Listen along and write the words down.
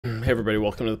Hey everybody,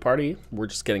 welcome to the party. We're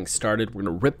just getting started. We're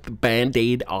gonna rip the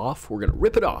band-aid off. We're gonna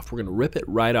rip it off. We're gonna rip it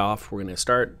right off. We're gonna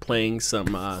start playing some,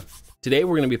 today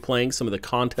we're gonna be playing some of the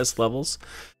contest levels,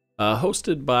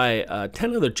 hosted by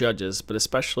 10 other judges, but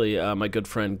especially my good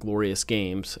friend Glorious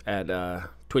Games at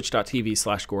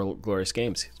twitch.tv/Glorious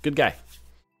Games. Good guy.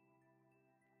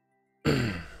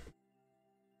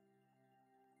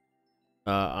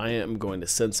 I am going to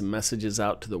send some messages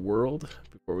out to the world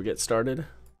before we get started.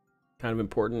 Kind of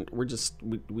important. We're just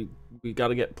we got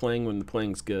to get playing when the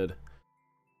playing's good.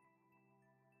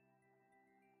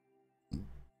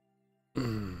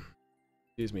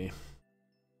 Excuse me.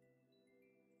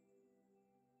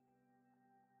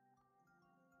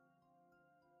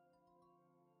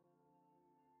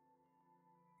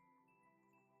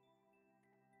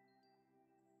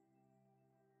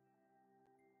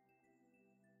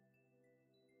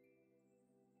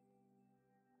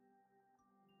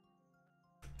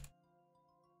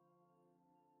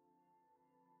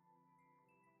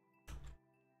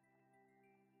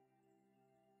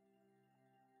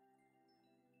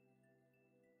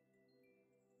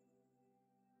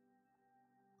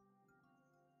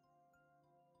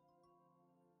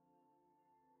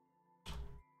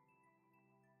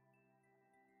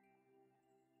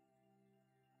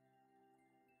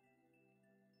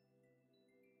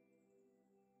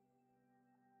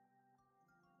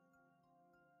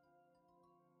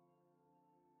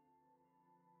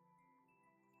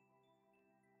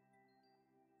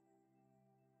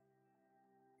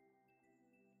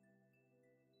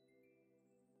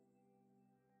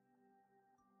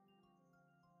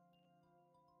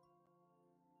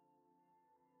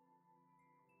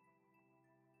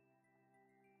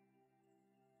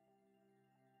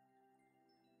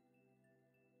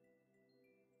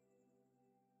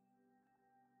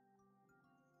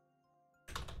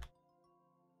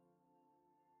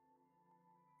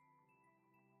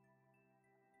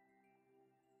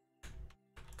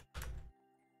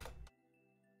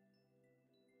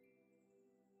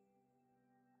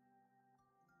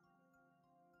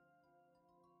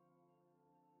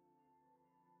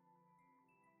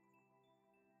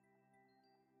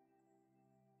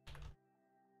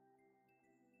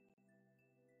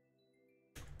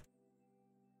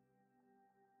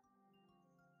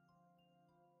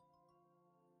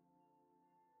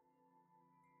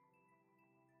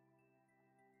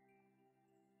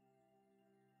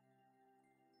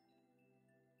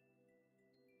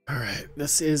 All right,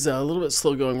 this is a little bit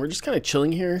slow going. We're just kind of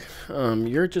chilling here.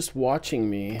 You're just watching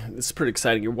me. This is pretty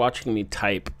exciting. You're watching me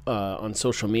type on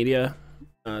social media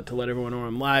to let everyone know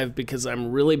I'm live because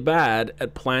I'm really bad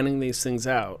at planning these things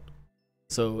out.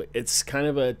 So it's kind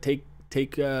of a take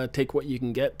what you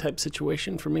can get type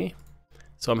situation for me.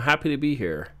 So I'm happy to be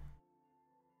here.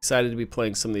 Excited to be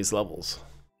playing some of these levels.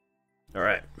 All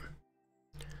right.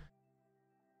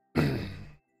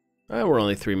 We're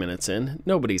only 3 minutes in.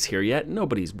 Nobody's here yet.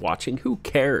 Nobody's watching. Who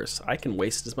cares? I can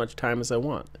waste as much time as I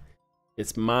want.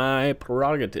 It's my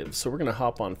prerogative. So we're going to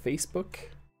hop on Facebook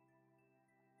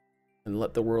and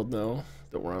let the world know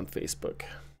that we're on Facebook.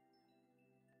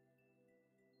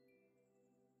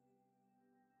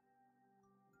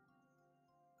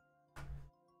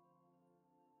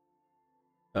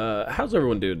 How's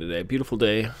everyone doing today? Beautiful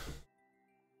day.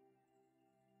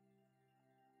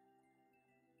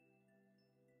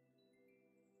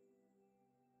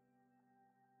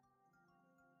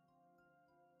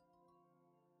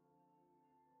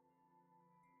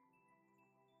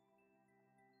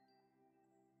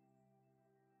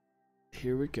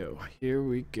 Here we go. Here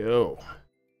we go.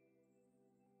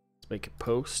 Let's make a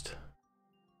post.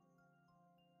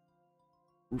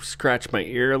 Scratch my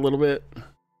ear a little bit.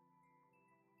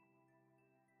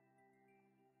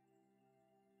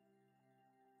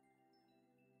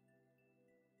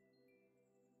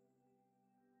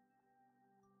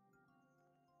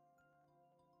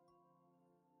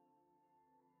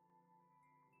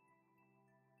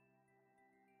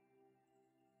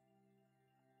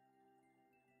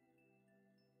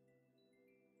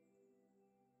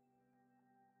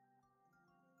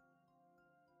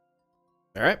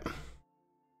 All right.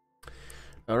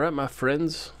 All right, my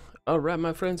friends. All right,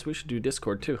 my friends. We should do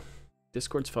Discord too.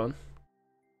 Discord's fun.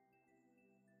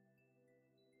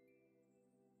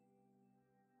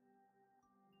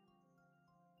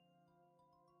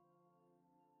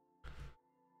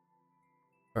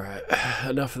 All right,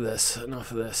 enough of this.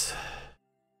 Enough of this.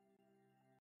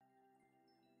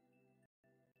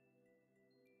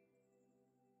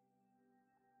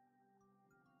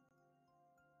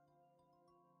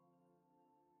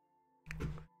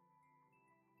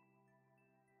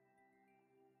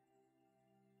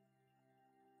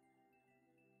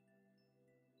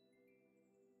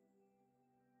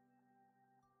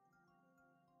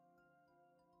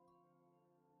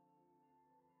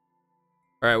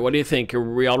 All right, what do you think? Are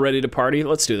we all ready to party?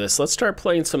 Let's do this. Let's start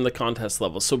playing some of the contest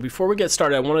levels. So before we get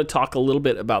started, I want to talk a little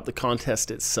bit about the contest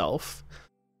itself.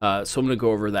 So I'm going to go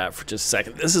over that for just a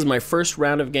second. This is my first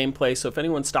round of gameplay, so if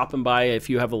anyone's stopping by, if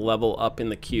you have a level up in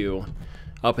the queue,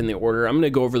 up in the order, I'm going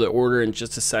to go over the order in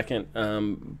just a second.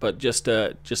 But just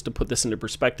to put this into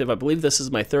perspective, I believe this is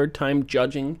my third time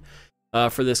judging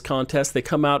for this contest. They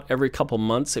come out every couple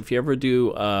months. If you ever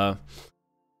do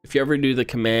the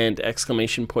command !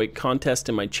 contest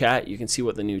in my chat, you can see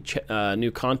what the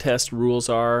new contest rules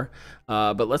are.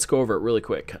 But let's go over it really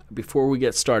quick. Before we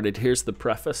get started, here's the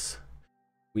preface.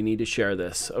 We need to share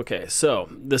this. Okay, so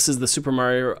this is the Super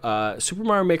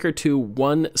Mario Maker 2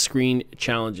 one-screen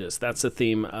challenges. That's the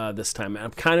theme this time.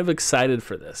 I'm kind of excited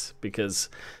for this because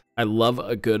I love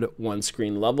a good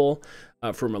one-screen level.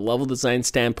 From a level design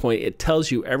standpoint, it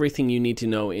tells you everything you need to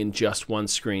know in just one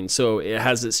screen. So it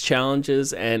has its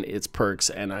challenges and its perks,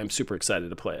 and I'm super excited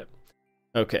to play it.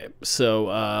 Okay, so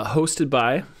hosted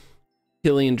by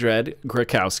Hillian Dread,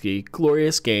 Grakowski,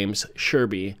 Glorious Games,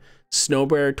 Sherby,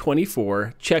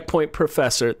 Snowbear24, Checkpoint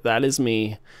Professor, that is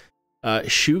me,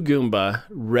 Shu Goomba,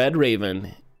 Red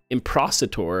Raven,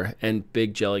 Imprositor, and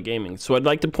Big Jelly Gaming. So I'd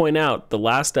like to point out the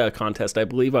last contest, I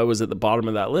believe I was at the bottom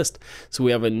of that list. So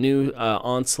we have a new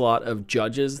onslaught of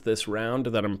judges this round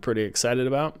that I'm pretty excited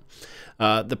about.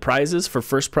 The prizes: for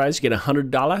first prize, you get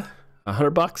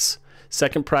 $100.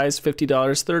 Second prize,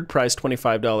 $50. Third prize,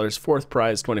 $25. Fourth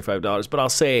prize, $25. But I'll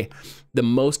say the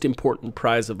most important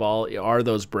prize of all are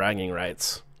those bragging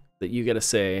rights that you get to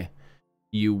say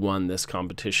you won this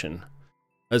competition.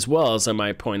 As well as, I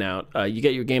might point out, you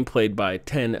get your game played by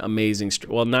 9 amazing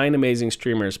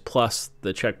streamers plus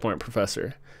the Checkpoint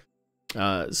Professor.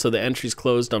 So the entries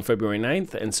closed on February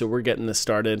 9th, and so we're getting this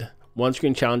started.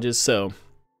 One-screen challenges. So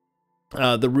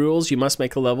the rules: you must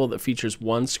make a level that features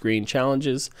one-screen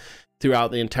challenges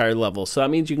throughout the entire level. So that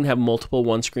means you can have multiple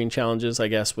one-screen challenges, I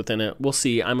guess, within it. We'll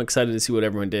see. I'm excited to see what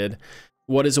everyone did.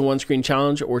 What is a one-screen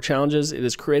challenge or challenges? It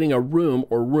is creating a room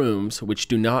or rooms which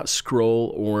do not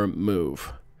scroll or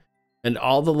move. And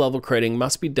all the level creating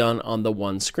must be done on the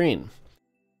one screen.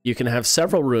 You can have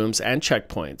several rooms and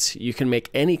checkpoints. You can make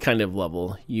any kind of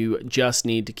level. You just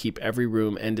need to keep every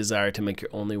room and desire to make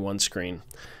your only one screen.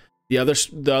 The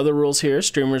other rules here: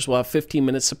 streamers will have 15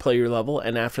 minutes to play your level,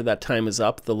 and after that time is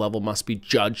up, the level must be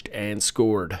judged and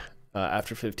scored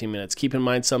after 15 minutes. Keep in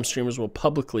mind, some streamers will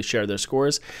publicly share their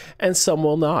scores, and some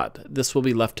will not. This will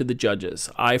be left to the judges.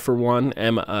 I, for one,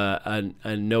 am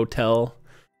a no-tell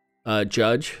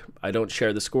judge. I don't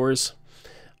share the scores.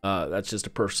 That's just a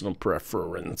personal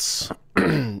preference.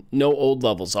 No old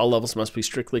levels. All levels must be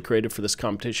strictly created for this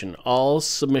competition. All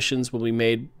submissions will be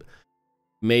made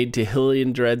to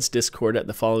Hillian Dread's Discord at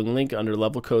the following link under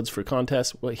level codes for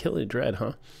contests. What, Hillian Dread,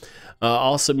 huh?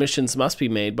 All submissions must be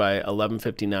made by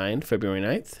 11:59, February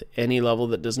 9th. Any level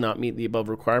that does not meet the above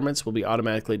requirements will be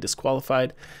automatically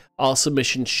disqualified. All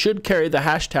submissions should carry the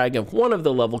hashtag of one of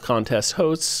the level contest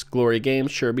hosts: Glory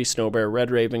Games, Sherby, Snowbear, Red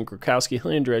Raven, Grakowski,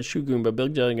 Hillian Dread, Shu Goomba,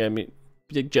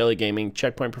 Big Jelly Gaming,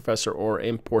 Checkpoint Professor, or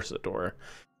Imprositor.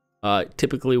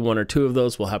 Typically one or two of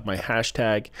those will have my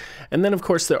hashtag. And then, of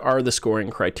course, there are the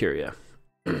scoring criteria.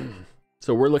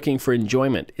 So we're looking for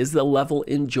enjoyment. Is the level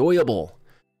enjoyable?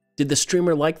 Did the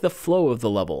streamer like the flow of the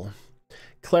level?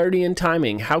 Clarity and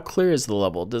timing. How clear is the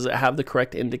level? Does it have the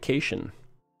correct indication?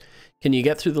 Can you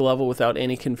get through the level without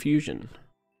any confusion?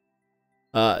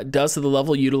 Does the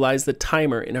level utilize the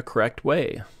timer in a correct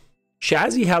way?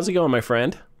 Shazzy, how's it going, my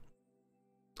friend?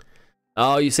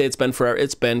 Oh, you say it's been forever.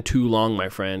 It's been too long, my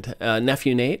friend.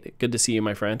 Nephew Nate, good to see you,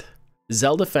 my friend.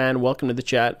 Zelda fan, welcome to the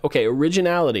chat. Okay,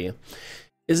 originality.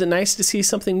 Is it nice to see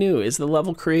something new? Is the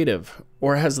level creative?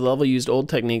 Or has the level used old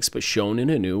techniques but shown in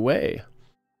a new way?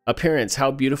 Appearance,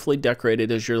 how beautifully decorated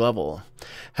is your level?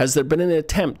 Has there been an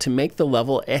attempt to make the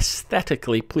level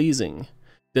aesthetically pleasing?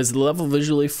 Does the level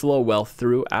visually flow well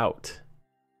throughout?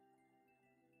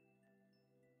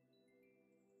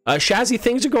 Shazzy,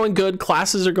 things are going good.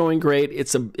 Classes are going great.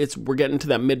 We're getting to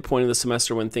that midpoint of the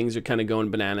semester when things are kind of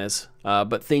going bananas.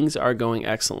 But things are going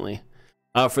excellently.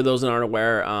 For those that aren't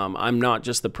aware, I'm not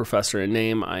just the professor in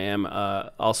name. I am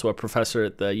also a professor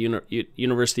at the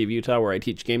University of Utah, where I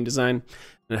teach game design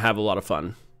and have a lot of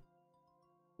fun.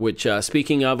 Which,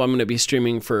 speaking of, I'm going to be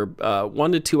streaming for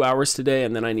 1 to 2 hours today,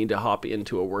 and then I need to hop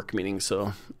into a work meeting,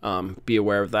 so be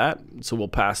aware of that. So we'll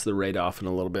pass the raid off in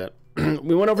a little bit.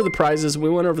 We went over the prizes, we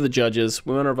went over the judges,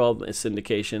 we went over all the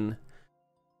syndication.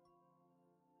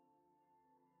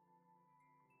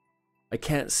 I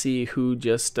can't see who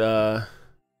just who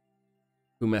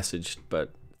messaged,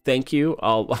 but thank you.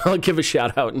 I'll give a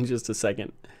shout out in just a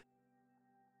second.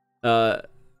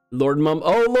 Lord Mumble.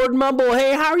 Oh, Lord Mumble.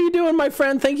 Hey, how are you doing, my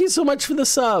friend? Thank you so much for the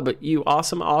sub. You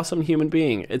awesome, awesome human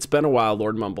being. It's been a while,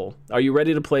 Lord Mumble. Are you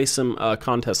ready to play some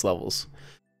contest levels?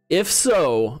 If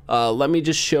so, let me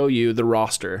just show you the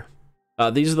roster.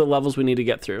 These are the levels we need to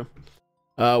get through.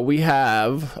 We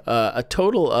have a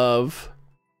total of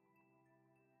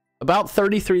about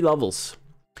 33 levels.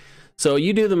 So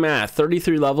you do the math,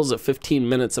 33 levels at 15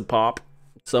 minutes a pop.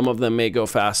 Some of them may go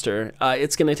faster.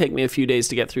 It's going to take me a few days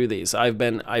to get through these. I've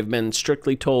been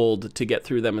strictly told to get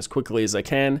through them as quickly as I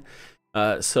can.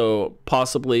 So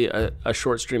possibly a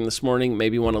short stream this morning,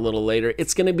 maybe one a little later.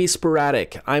 It's going to be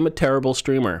sporadic. I'm a terrible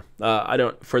streamer.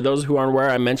 For those who aren't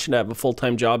aware, I mentioned I have a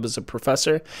full-time job as a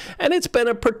professor, and it's been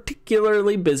a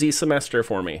particularly busy semester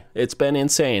for me. It's been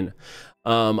insane.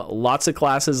 Lots of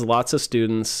classes, lots of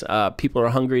students. People are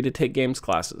hungry to take games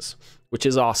classes, which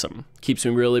is awesome. Keeps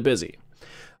me really busy.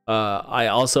 I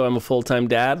also am a full-time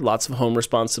dad, lots of home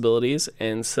responsibilities,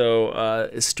 and so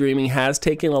streaming has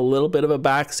taken a little bit of a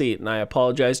backseat, and I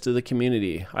apologize to the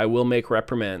community. I will make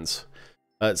reprimands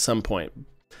at some point.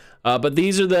 But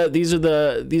these are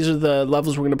the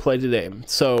levels we're going to play today.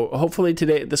 So hopefully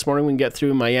this morning we can get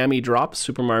through Miami Drop,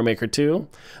 Super Mario Maker 2,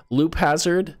 Loop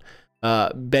Hazard,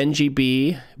 Benji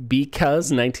B,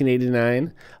 Because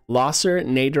 1989, Losser,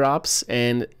 Nadrops,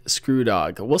 and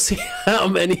Screwdog. We'll see how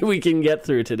many we can get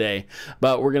through today,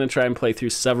 but we're going to try and play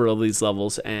through several of these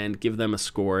levels and give them a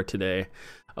score today.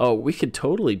 Oh, we could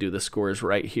totally do the scores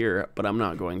right here, but I'm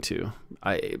not going to.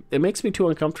 It makes me too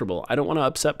uncomfortable. I don't want to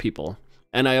upset people,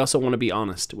 and I also want to be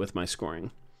honest with my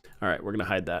scoring. All right, we're going to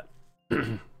hide that.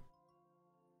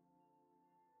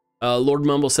 Lord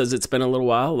Mumble says it's been a little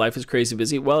while. Life is crazy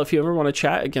busy. Well, if you ever want to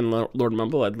chat again, Lord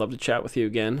Mumble, I'd love to chat with you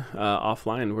again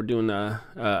offline. We're doing.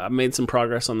 I've made some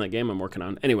progress on that game I'm working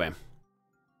on. Anyway,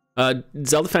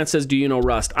 Zelda fan says, "Do you know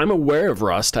Rust?" I'm aware of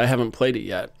Rust. I haven't played it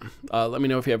yet. Let me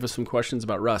know if you have some questions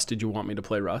about Rust. Did you want me to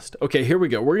play Rust? Okay, here we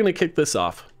go. We're gonna kick this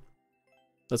off.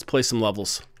 Let's play some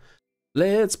levels.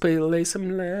 Let's play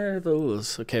some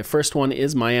levels. Okay, first one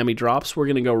is Miami Drops. We're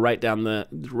gonna go right down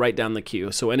the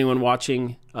queue. So anyone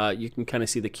watching, you can kind of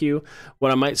see the queue.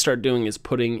 What I might start doing is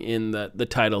putting in the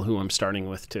title who I'm starting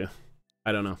with too.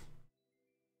 I don't know.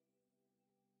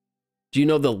 Do you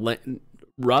know the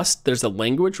Rust? There's a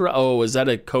language. Oh, is that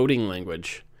a coding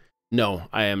language? No,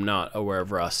 I am not aware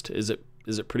of Rust. Is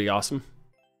it pretty awesome?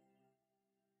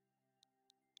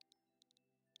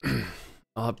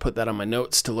 I'll put that on my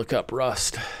notes to look up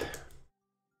Rust.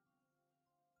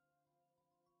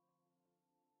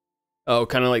 Oh,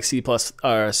 kind of like C++.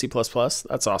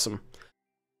 That's awesome.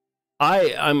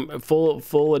 I'm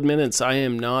full admittance. I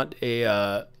am not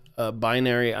a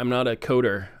binary. I'm not a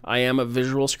coder. I am a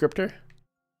visual scripter,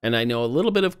 and I know a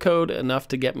little bit of code, enough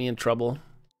to get me in trouble,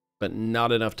 but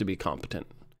not enough to be competent.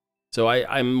 So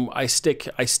I stick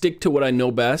to what I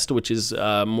know best, which is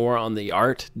more on the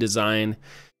art, design,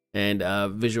 and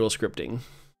visual scripting.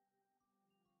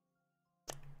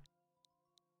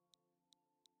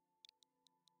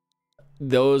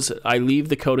 Those, I leave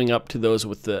the coding up to those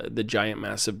with the giant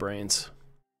massive brains.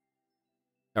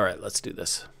 All right, let's do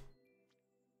this.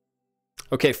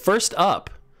 Okay, first up,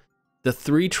 The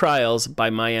 3 Trials by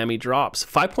Miami Drops.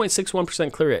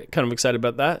 5.61% clear rate. Kind of excited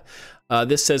about that.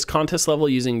 This says contest level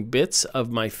using bits of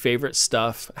my favorite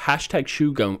stuff. Hashtag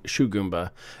Shoe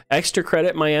Goomba. Extra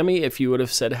credit, Miami, if you would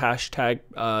have said hashtag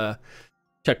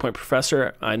Checkpoint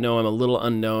Professor. I know I'm a little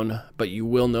unknown, but you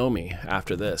will know me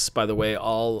after this. By the way,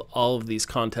 all of these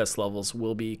contest levels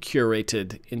will be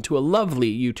curated into a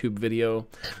lovely YouTube video.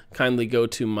 Kindly go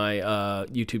to my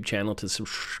YouTube channel to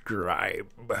subscribe.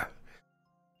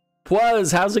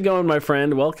 Pwaz, how's it going, my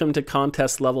friend? Welcome to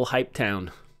Contest Level Hype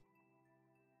Town.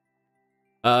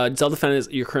 Zelda fan is,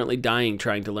 you're currently dying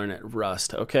trying to learn at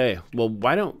Rust. Okay, well,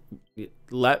 why don't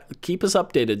keep us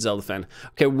updated, Zelda fan.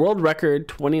 Okay, world record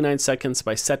 29 seconds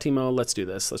by Setimo. Let's do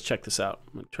this. Let's check this out.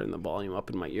 I'm gonna turn the volume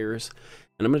up in my ears,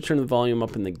 and I'm gonna turn the volume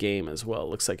up in the game as well.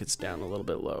 Looks like it's down a little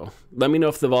bit low. Let me know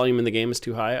if the volume in the game is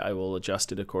too high. I will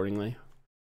adjust it accordingly.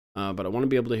 But I want to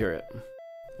be able to hear it.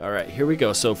 All right, here we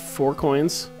go. So 4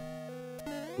 coins.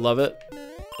 Love it.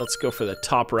 Let's go for the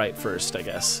top right first, I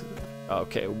guess.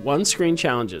 Okay, 1 screen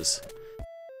challenges.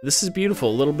 This is beautiful.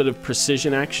 A little bit of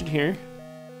precision action here.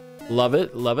 Love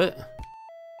it, love it.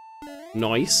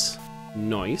 Nice,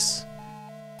 nice.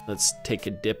 Let's take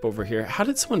a dip over here. How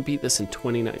did someone beat this in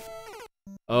 29?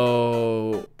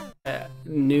 Oh,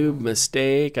 noob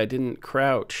mistake. I didn't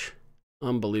crouch.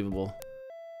 Unbelievable.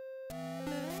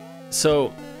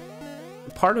 So,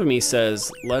 part of me says,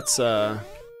 let's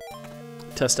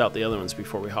test out the other ones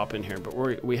before we hop in here.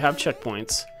 But we have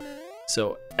checkpoints.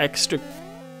 So extra,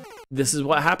 this is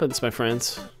what happens, my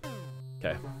friends.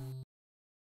 Okay,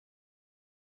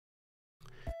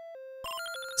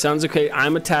 Sounds okay.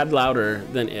 I'm a tad louder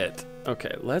than it.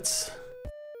 Okay, let's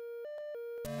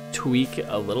tweak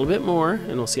a little bit more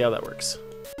and we'll see how that works.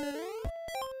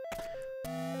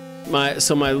 My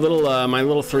little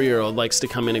 3-year-old likes to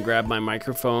come in and grab my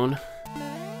microphone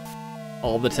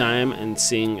all the time and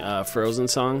sing Frozen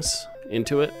songs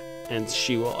into it, and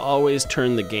she will always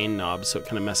turn the gain knob so it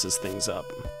kind of messes things up.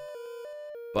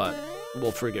 But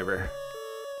we'll forgive her.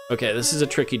 Okay, this is a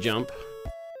tricky jump.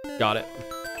 Got it.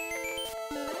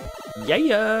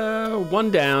 Yeah,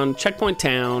 1 down, checkpoint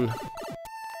town.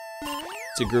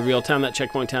 It's a groovy old town, that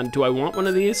checkpoint town. Do I want one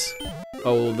of these?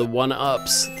 Oh, the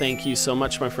 1-ups. Thank you so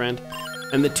much, my friend.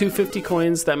 And the 250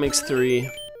 coins, that makes 3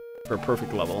 for a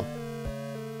perfect level.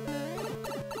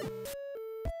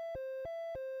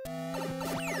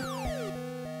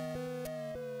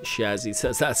 Shazzy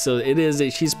says that, so it is.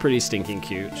 She's pretty stinking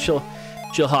cute. She'll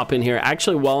hop in here.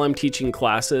 Actually, while I'm teaching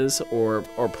classes or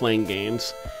playing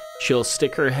games, she'll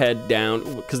stick her head down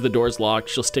because the door's locked.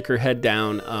 She'll stick her head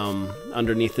down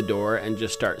underneath the door and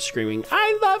just start screaming,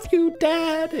 "I love you,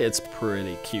 Dad!" It's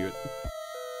pretty cute.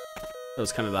 That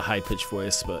was kind of the high-pitched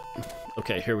voice, but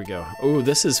okay, here we go. Oh,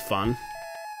 this is fun.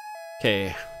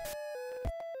 Okay.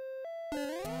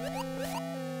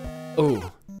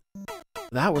 Oh.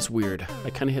 That was weird.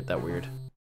 I kind of hit that weird.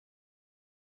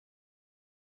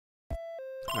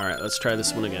 All right, let's try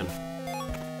this one again.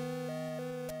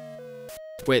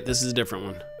 Wait, this is a different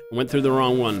one. I went through the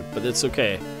wrong one, but it's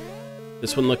okay.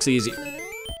 This one looks easy.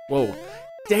 Whoa,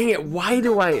 dang it, why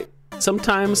do I...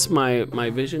 Sometimes my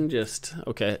vision just...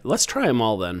 Okay, let's try them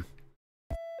all then.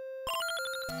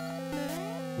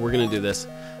 We're gonna do this.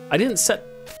 I didn't set...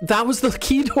 That was the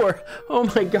key door. Oh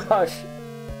my gosh.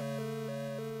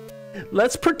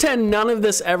 Let's pretend none of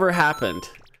this ever happened.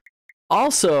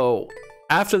 Also,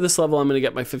 after this level, I'm gonna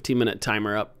get my 15-minute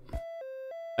timer up.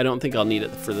 I don't think I'll need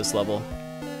it for this level.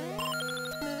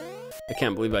 I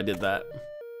can't believe I did that.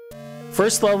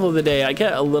 First level of the day, I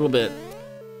get a little bit,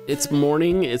 it's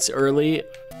morning, it's early.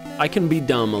 I can be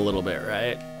dumb a little bit,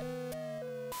 right?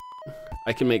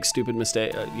 I can make stupid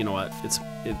mistakes. You know what,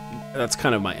 that's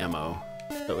kind of my MO,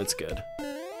 so it's good.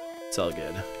 It's all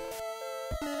good.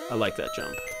 I like that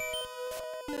jump.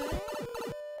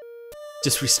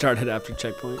 Just restarted after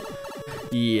checkpoint.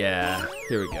 Yeah,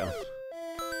 here we go.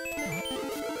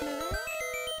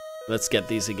 Let's get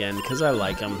these again, because I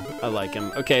like them. I like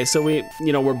them. Okay, so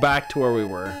we're back to where we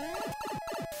were.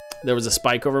 There was a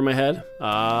spike over my head.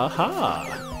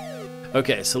 Aha!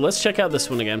 Okay, so let's check out this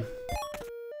one again.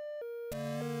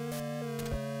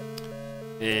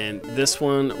 And this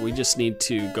one, we just need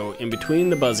to go in between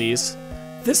the buzzies.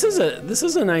 This is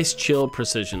a nice chill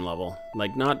precision level.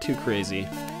 Like, not too crazy.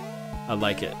 I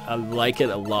like it. I like it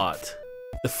a lot.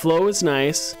 The flow is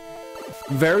nice.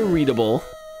 Very readable.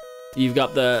 You've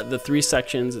got the 3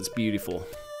 sections. It's beautiful.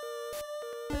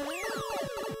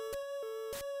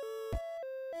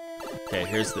 Okay,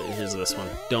 here's this one.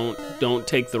 Don't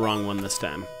take the wrong one this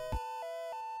time.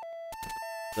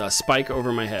 The spike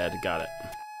over my head. Got it.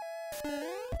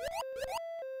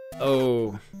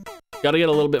 Oh, gotta get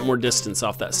a little bit more distance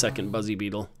off that second Buzzy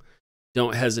Beetle.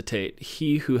 Don't hesitate.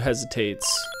 He who hesitates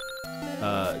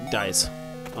dies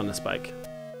on the spike.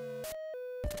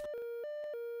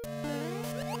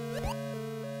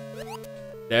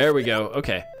 There we go.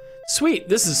 Okay. Sweet.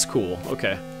 This is cool.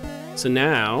 Okay. So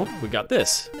now we got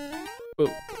this. Ooh.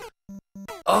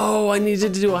 Oh, I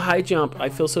needed to do a high jump. I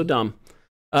feel so dumb.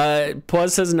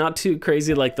 Pause says not too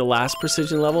crazy like the last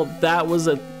precision level. That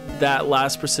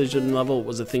last precision level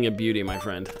was a thing of beauty, my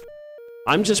friend.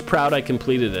 I'm just proud I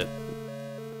completed it.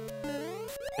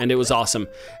 And it was awesome.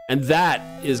 And that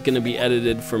is gonna be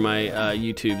edited for my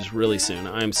YouTubes really soon.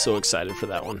 I'm so excited for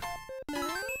that one.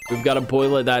 We've got to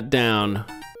boil that down,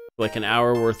 like an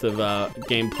hour worth of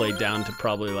gameplay down to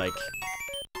probably like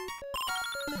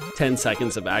 10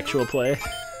 seconds of actual play.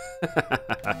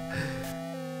 A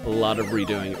lot of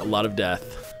redoing, a lot of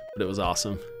death, but it was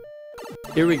awesome.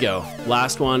 Here we go,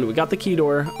 last one. We got the key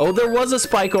door. Oh, there was a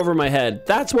spike over my head.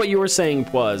 That's what you were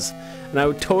saying was, and I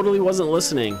totally wasn't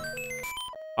listening.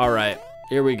 All right,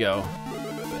 here we go.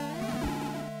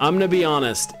 I'm gonna be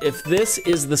honest, if this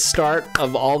is the start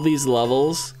of all these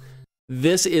levels,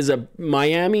 this is a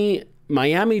Miami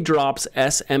drops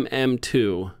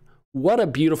SMM2. What a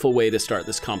beautiful way to start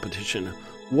this competition.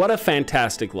 What a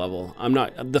fantastic level.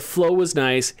 The flow was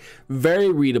nice, very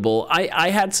readable. I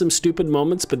had some stupid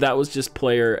moments, but that was just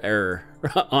player error,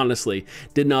 honestly.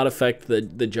 Did not affect the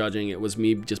judging. It was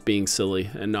me just being silly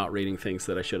and not reading things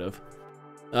that I should have.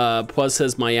 Puz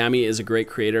says Miami is a great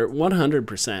creator.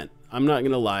 100%. I'm not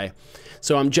gonna lie.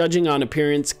 So I'm judging on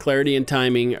appearance, clarity and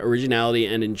timing, originality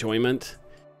and enjoyment.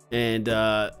 And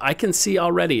I can see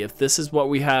already, if this is what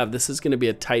we have, this is going to be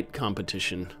a tight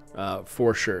competition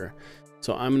for sure.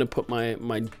 So I'm going to put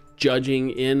my judging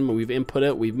in. We've input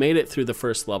it. We've made it through the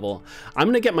first level. I'm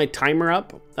going to get my timer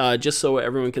up just so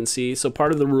everyone can see. So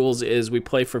part of the rules is we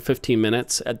play for 15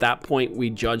 minutes. At that point, we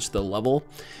judge the level.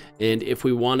 And if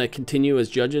we want to continue as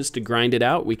judges to grind it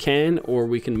out, we can, or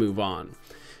we can move on.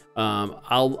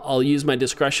 I'll use my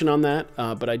discretion on that,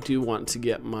 but I do want to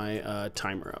get my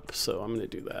timer up, so I'm going to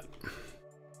do that.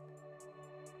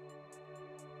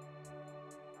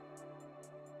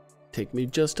 Take me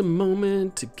just a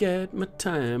moment to get my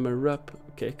timer up.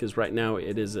 Okay, because right now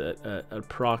it is at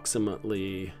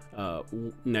approximately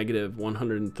negative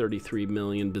 133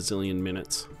 million bazillion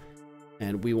minutes,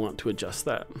 and we want to adjust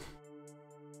that.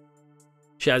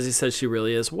 Shazzy says she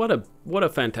really is. What a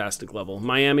fantastic level.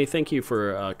 Miami, thank you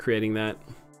for creating that.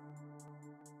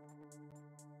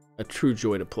 A true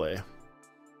joy to play.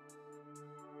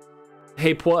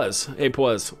 Hey Pwaz,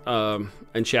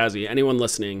 and Shazzy, anyone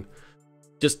listening,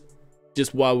 just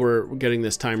while we're getting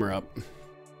this timer up.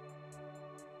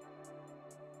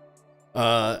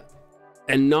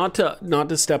 And not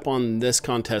to step on this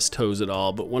contest toes at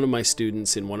all, but one of my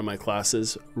students in one of my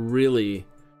classes really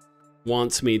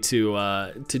wants me to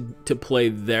play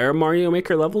their Mario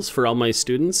Maker levels for all my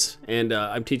students, and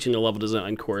I'm teaching a level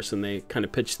design course, and they kind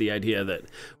of pitched the idea that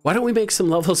why don't we make some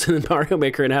levels in Mario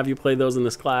Maker and have you play those in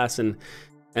this class, and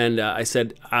I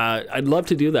said I'd love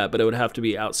to do that, but it would have to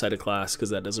be outside of class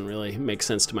because that doesn't really make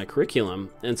sense to my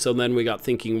curriculum. And so then we got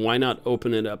thinking, why not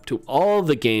open it up to all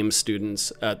the game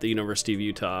students at the University of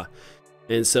Utah?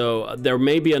 And so there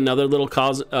may be another little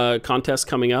contest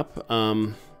coming up.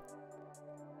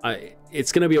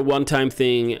 It's going to be a one-time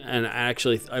thing, and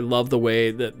I love the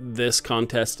way that this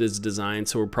contest is designed,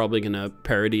 so we're probably going to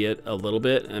parody it a little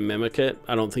bit and mimic it.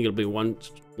 I don't think it'll be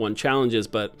one challenges,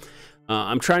 but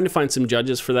I'm trying to find some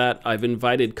judges for that. I've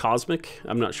invited Cosmic.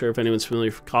 I'm not sure if anyone's familiar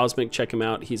with Cosmic. Check him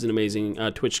out. He's an amazing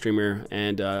Twitch streamer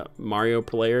and Mario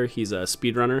player. He's a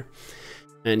speedrunner,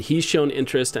 and he's shown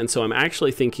interest, and so I'm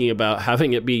actually thinking about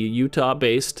having it be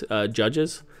Utah-based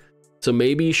judges. So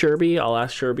maybe Sherby, I'll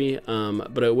ask Sherby,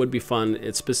 but it would be fun.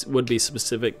 It would be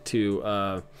specific to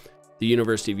the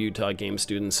University of Utah game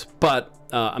students. But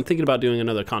I'm thinking about doing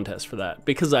another contest for that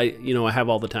because I have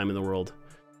all the time in the world.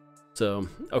 So,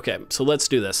 okay, so let's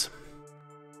do this.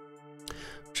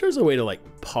 I'm sure there's a way to like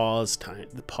pause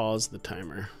the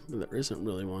timer, but there isn't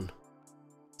really one.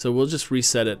 So we'll just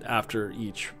reset it after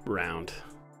each round.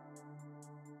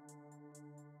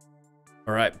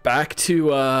 All right, back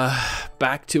to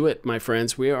it, my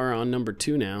friends. We are on number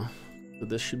 2 now, so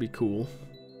this should be cool.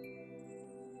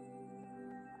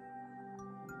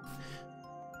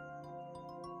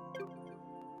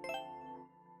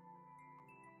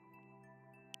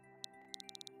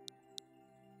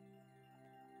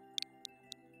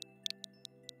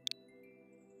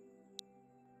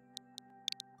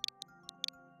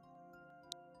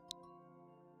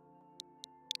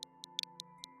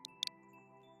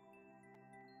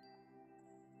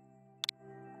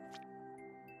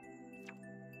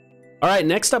 All right,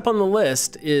 next up on the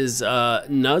list is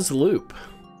Nuz Loop,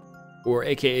 or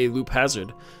AKA Loop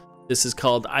Hazard. This is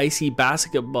called Icy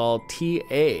Basketball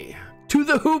TA. To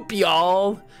the hoop,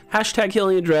 y'all! Hashtag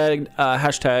Hillian Dread,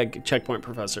 hashtag Checkpoint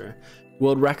Professor.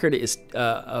 World record is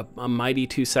a mighty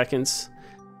 2 seconds.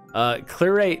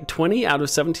 Clear rate 20 out of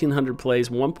 1,700 plays,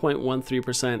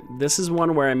 1.13%. This is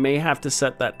one where I may have to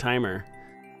set that timer.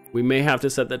 We may have to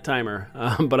set that timer,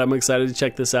 but I'm excited to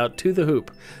check this out. To the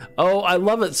hoop. Oh, I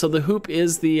love it. So the hoop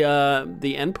is the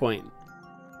endpoint.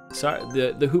 Sorry,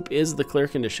 the hoop is the clear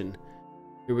condition.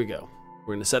 Here we go.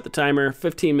 We're gonna set the timer,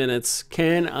 15 minutes.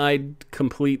 Can I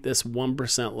complete this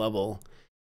 1% level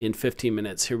in 15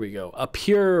 minutes? Here we go.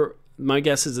 My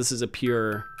guess is this is a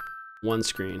pure one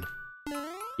screen.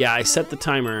 Yeah, I set the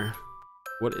timer.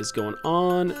 What is going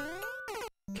on?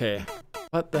 Okay,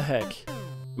 what the heck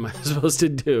am I supposed to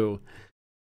do?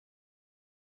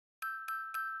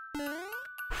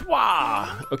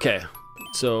 Wow. Okay,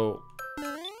 so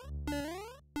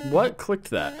what clicked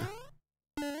that?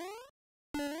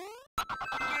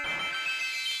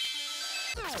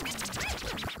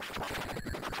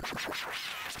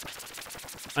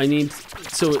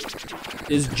 So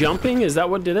is jumping, is that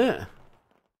what did it?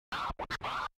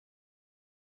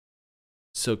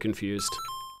 So confused.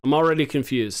 I'm already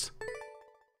confused.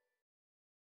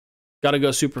 Gotta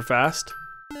go super fast.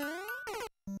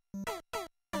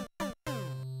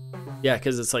 Yeah,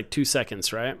 because it's like 2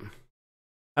 seconds, right?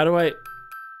 How do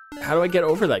I get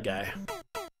over that guy?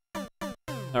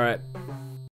 All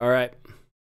right.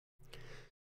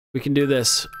 We can do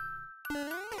this.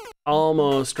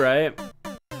 Almost, right?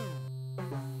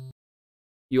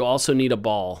 You also need a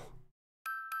ball.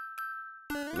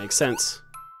 Makes sense.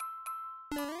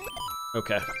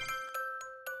 Okay.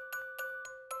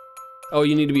 Oh,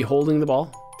 you need to be holding the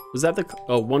ball? Was that the...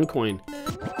 Oh, 1 coin.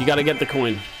 You gotta get the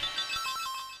coin.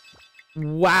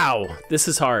 Wow, this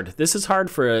is hard. This is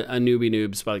hard for a newbie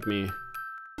noobs like me.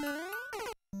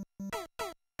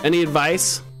 Any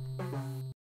advice?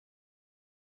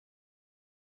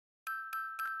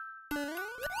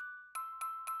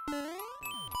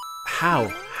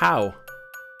 How?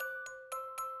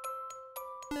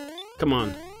 Come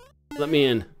on, let me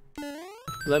in.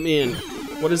 Let me in.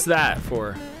 What is that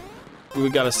for? We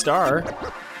got a star.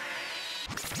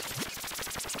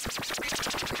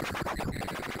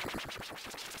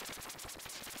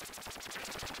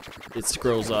 It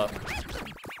scrolls up.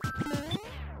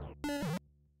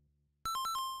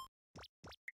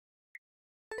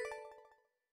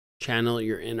 Channel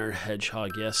your inner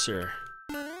hedgehog, yes sir.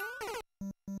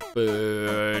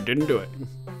 But didn't do it.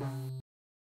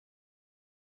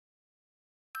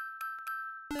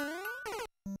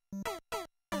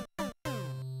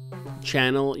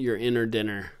 Channel your inner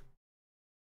dinner.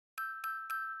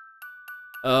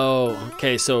 Oh,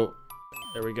 okay, so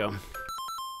there we go.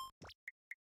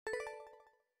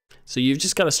 So you've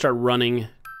just got to start running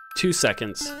 2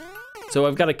 seconds. So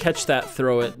I've got to catch that,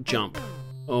 throw it, jump.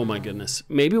 Oh my goodness.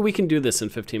 Maybe we can do this in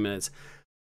 15 minutes.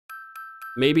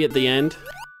 Maybe at the end.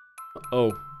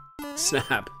 Oh,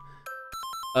 snap.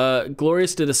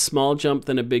 Glorious did a small jump,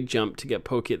 then a big jump to get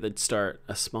Pokey at the start.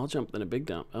 A small jump, then a big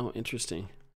jump. Oh, interesting.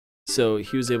 So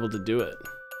he was able to do it.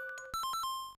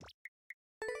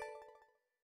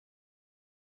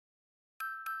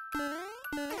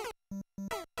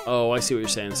 Oh, I see what you're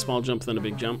saying. Small jump, then a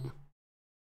big jump.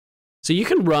 So you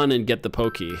can run and get the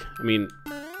Pokey. I mean,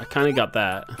 I kind of got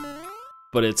that.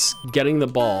 But it's getting the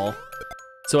ball.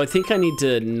 So I think I need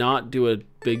to not do a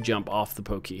big jump off the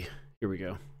Pokey. Here we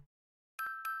go.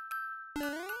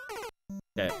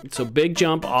 Okay, so big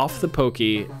jump off the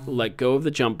Pokey, let go of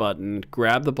the jump button,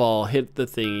 grab the ball, hit the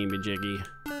thingy-majiggy,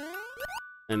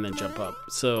 and then jump up.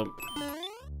 So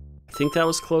I think that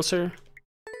was closer.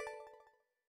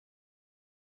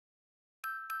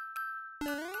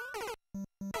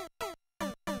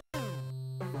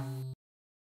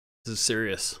 This is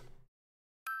serious.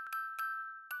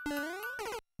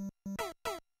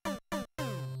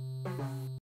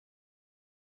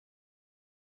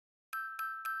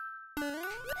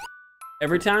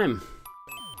 Every time.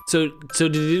 So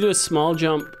did you do a small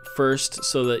jump first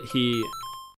so that he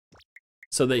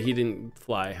didn't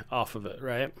fly off of it,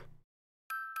 right?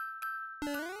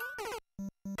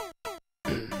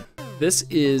 This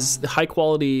is the high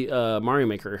quality Mario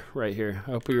Maker right here.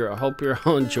 I hope you're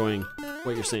all enjoying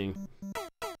what you're seeing.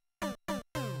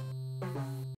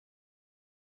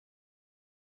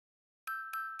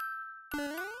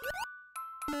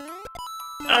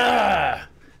 Ah!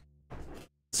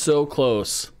 So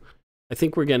close. I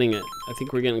think we're getting it. I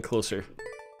think we're getting closer.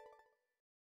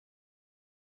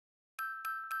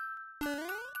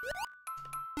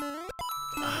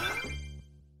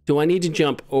 Do I need to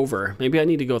jump over? Maybe I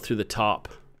need to go through the top.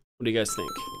 What do you guys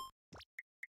think?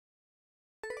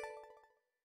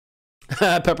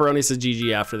 Pepperoni says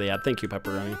GG after the ad. Thank you,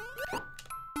 Pepperoni.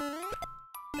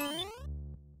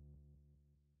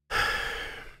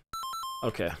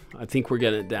 Okay, I think we're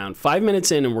getting it down. 5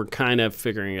 minutes in and we're kind of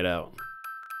figuring it out.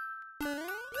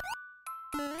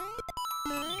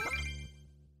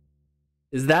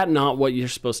 Is that not what you're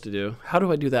supposed to do? How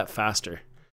do I do that faster?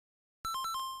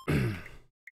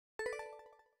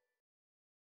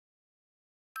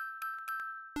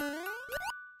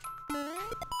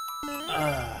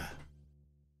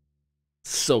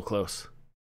 So close.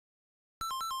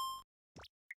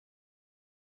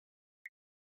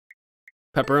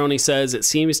 Pepperoni says, it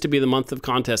seems to be the month of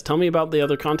contest. Tell me about the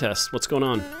other contests. What's going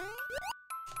on?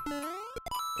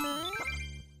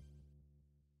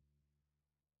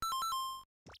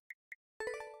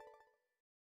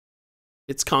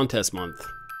 It's contest month,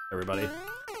 everybody.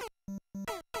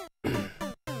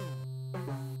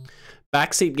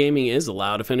 Backseat gaming is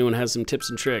allowed. If anyone has some tips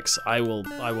and tricks, I will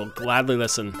gladly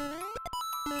listen.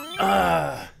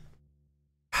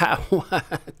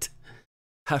 What?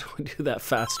 How do I do that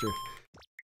faster?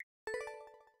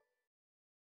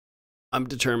 I'm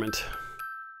determined.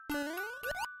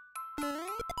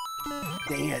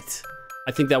 Dang it.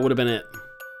 I think that would have been it.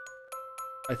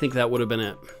 I think that would have been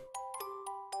it.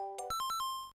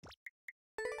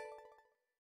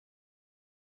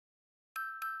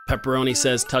 Pepperoni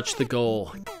says, touch the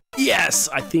goal. Yes,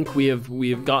 I think we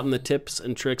have gotten the tips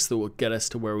and tricks that will get us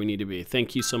to where we need to be.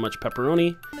 Thank you so much,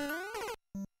 Pepperoni.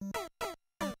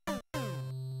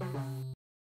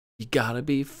 You gotta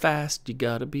be fast, you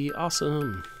gotta be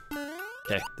awesome.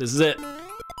 Okay, this is it.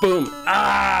 Boom.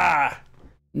 Ah!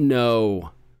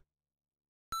 No.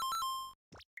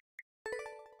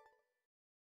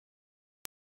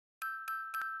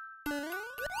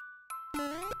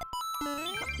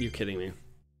 You kidding me?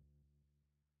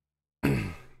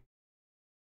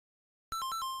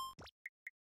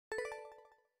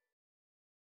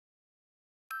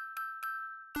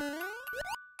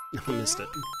 I missed it.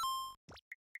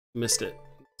 Missed it.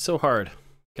 So hard.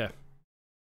 Okay.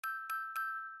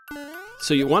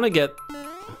 So you want to get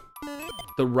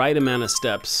the right amount of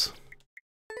steps.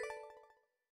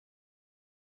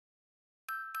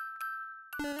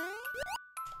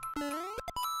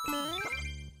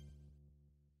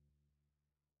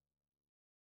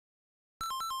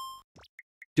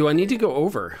 Do I need to go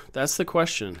over? That's the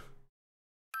question.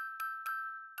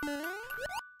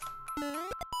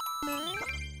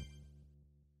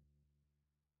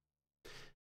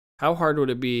 How hard would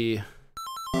it be?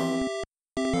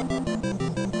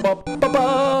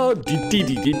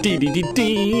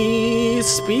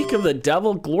 Speak of the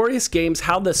devil, Glorious Games,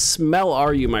 how the smell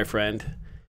are you, my friend?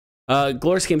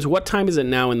 Glorious Games, what time is it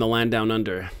now in the land down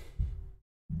under?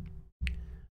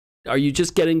 Are you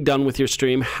just getting done with your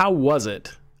stream? How was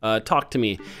it? Talk to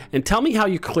me. And tell me how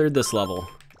you cleared this level.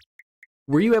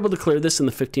 Were you able to clear this in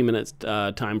the 15-minute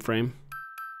time frame?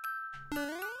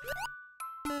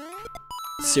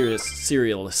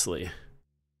 Seriously.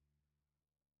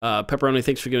 Pepperoni,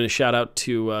 thanks for giving a shout out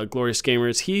to Glorious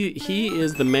Gamers. He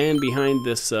is the man behind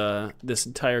this this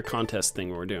entire contest thing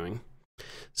we're doing.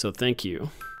 So thank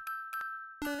you.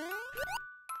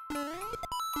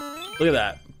 Look at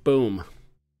that. Boom.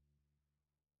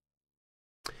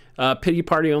 Pity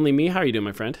party only me. How are you doing,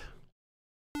 my friend?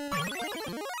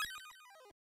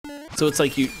 So it's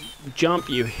like you jump,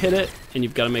 you hit it, and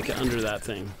you've got to make it under that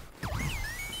thing.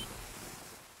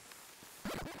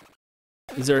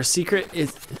 Is there a secret?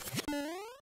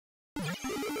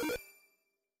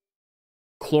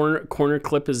 Corner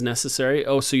clip is necessary.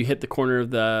 Oh, so you hit the corner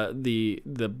of the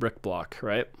brick block,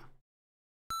 right?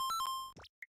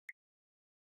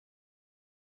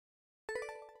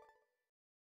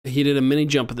 He did a mini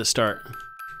jump at the start.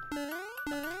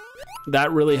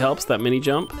 That really helps, that mini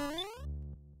jump.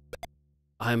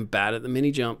 I'm bad at the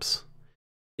mini jumps.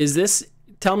 Is this,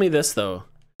 tell me this though.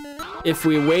 If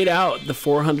we wait out the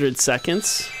 400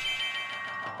 seconds,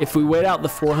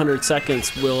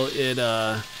 will it,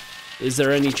 is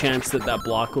there any chance that that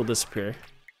block will disappear?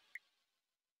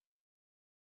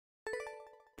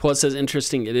 Paul says,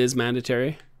 interesting, it is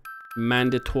mandatory.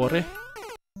 Mandatory.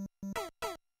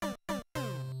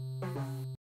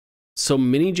 So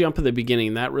mini jump at the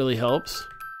beginning, that really helps.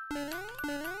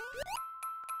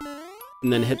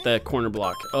 And then hit the corner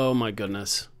block. Oh my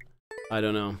goodness. I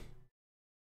don't know.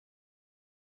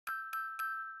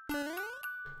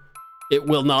 It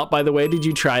will not, by the way. Did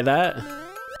you try that?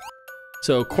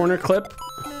 So corner clip.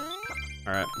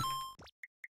 All right.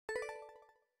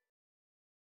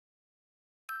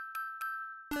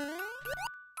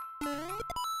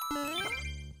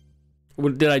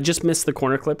 Did I just miss the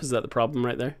corner clip? Is that the problem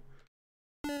right there?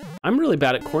 I'm really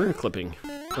bad at corner clipping.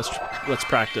 Let's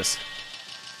practice.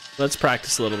 Let's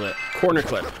practice a little bit. Corner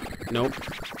clip. Nope.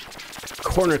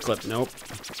 Corner clip. Nope.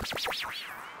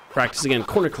 Practice again.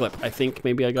 Corner clip. I think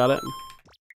maybe I got it.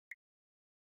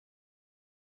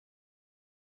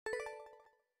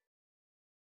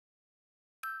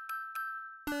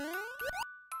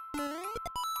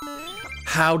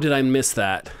 How did I miss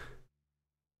that?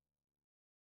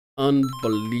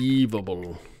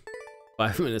 Unbelievable.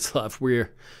 5 minutes left.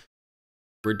 We're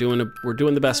doing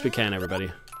the best we can,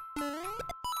 everybody.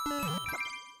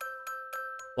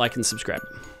 Like and subscribe.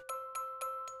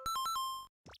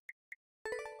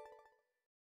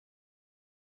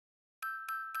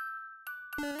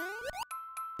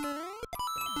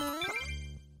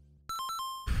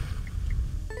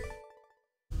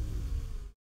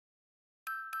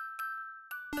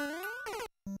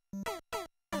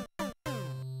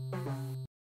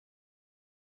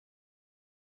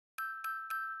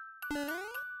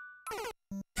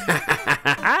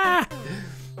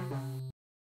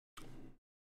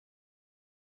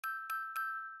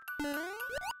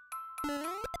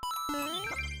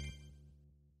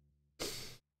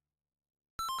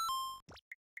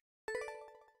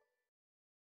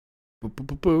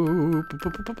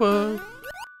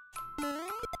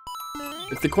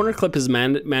 If the corner clip is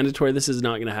mandatory, this is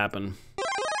not going to happen.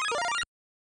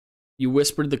 You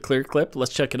whispered the clear clip.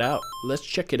 Let's check it out. Let's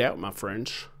check it out, my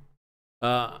friends.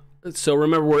 So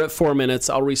remember, we're at 4 minutes.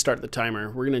 I'll restart the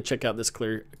timer. We're going to check out this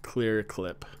clear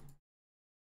clip.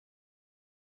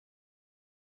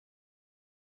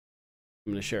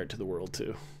 I'm gonna share it to the world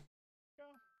too.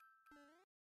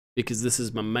 Because this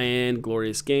is my man,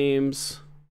 Glorious Games.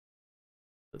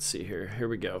 Let's see here. Here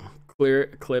we go. Clear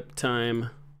clip time.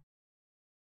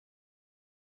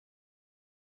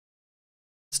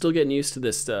 Still getting used to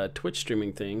this Twitch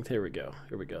streaming thing. There we go.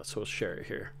 Here we go. So we'll share it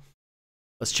here.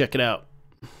 Let's check it out.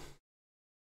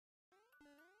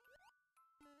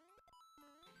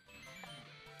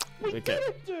 We did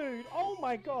it, dude! Oh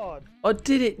my god! Oh,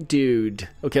 did it, dude?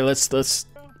 Okay, let's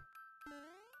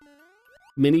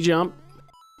mini jump.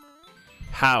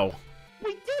 How?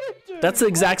 We did it, dude! That's the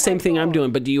exact same thing I'm God.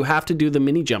 doing, but do you have to do the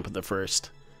mini jump at the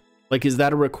first? Like, is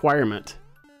that a requirement?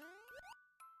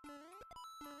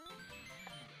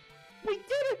 We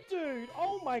did it, dude!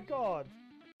 Oh my god!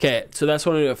 Okay, so that's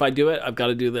what I do. If I do it, I've got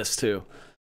to do this too.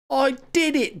 Oh, I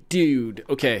did it, dude.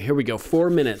 Okay, here we go.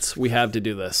 4 minutes we have to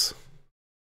do this.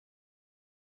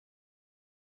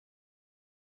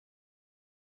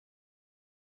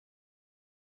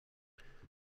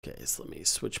 Okay, so let me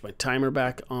switch my timer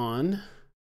back on.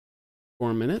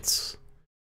 4 minutes.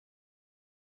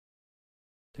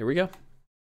 Here we go.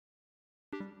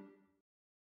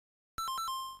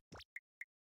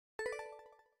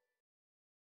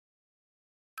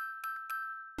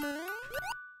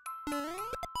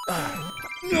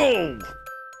 No!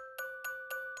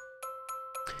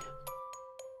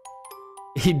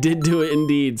 He did do it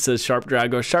indeed, says Sharp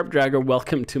Drago. Sharp Drago,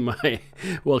 welcome to my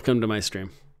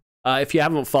stream. If you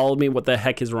haven't followed me, what the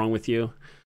heck is wrong with you?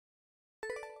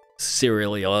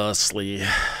 Seriously.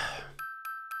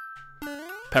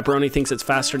 Pepperoni thinks it's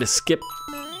faster to skip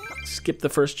the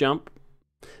first jump.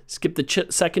 Skip the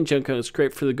second jump, it's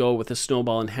great for the goal with a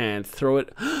snowball in hand. Throw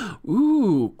it.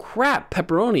 Ooh, crap,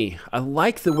 Pepperoni. I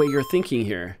like the way you're thinking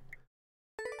here.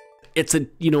 It's a,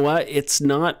 you know what? It's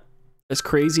not as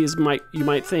crazy as you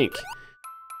might think.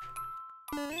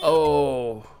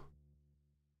 Oh.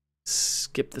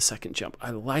 Skip the second jump.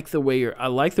 I like the way you're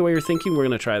thinking. We're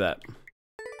gonna try that.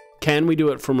 Can we do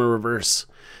it from a reverse?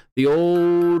 The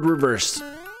old reverse.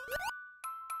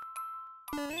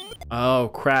 Oh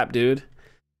crap, dude.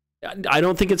 I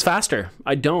don't think it's faster.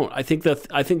 I don't. I think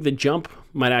the jump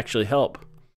might actually help.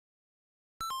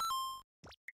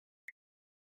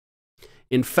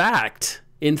 In fact,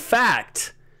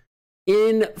 here's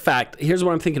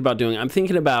what I'm thinking about doing. I'm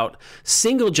thinking about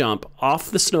single jump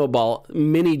off the snowball,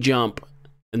 mini jump,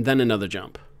 and then another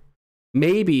jump.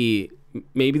 Maybe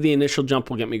the initial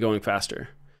jump will get me going faster.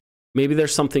 Maybe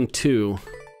there's something to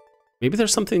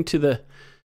that.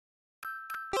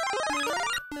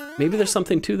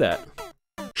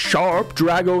 Sharp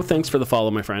Drago, thanks for the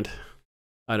follow, my friend.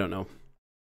 I don't know.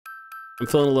 I'm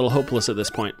feeling a little hopeless at this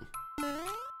point.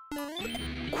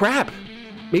 Crap!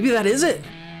 Maybe that is it.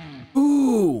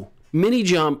 Ooh! Mini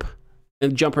jump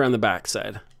and jump around the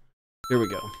backside. Here we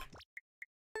go.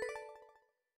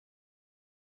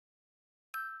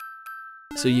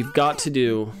 So you've got to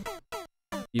do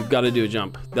a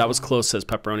jump. That was close, says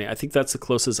Pepperoni. I think that's the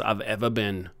closest I've ever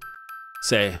been.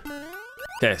 Say.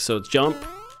 Okay, so it's jump.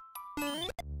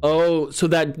 Oh, so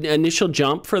that initial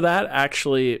jump for that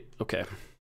actually, okay,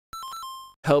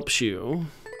 helps you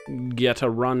get a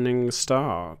running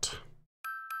start.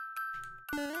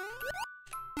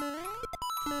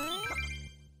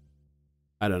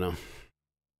 I don't know.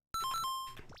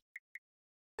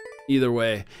 Either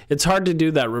way, it's hard to do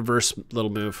that reverse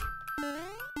little move.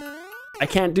 I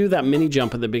can't do that mini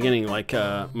jump at the beginning like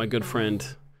my good friend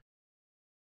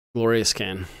Glorious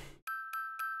can.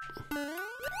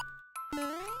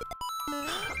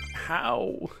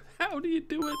 How do you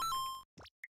do it?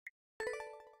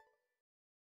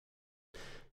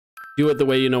 Do it the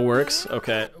way you know works?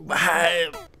 Okay.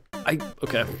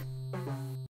 Okay.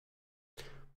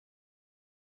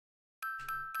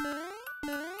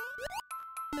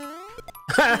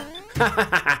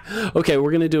 Okay,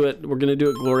 we're gonna do it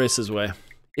Glorious's way.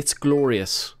 It's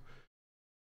glorious.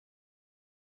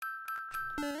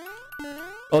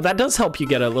 Oh, that does help you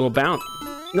get a little bounce.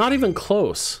 Not even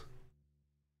close.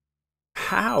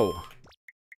 How?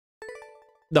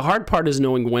 The hard part is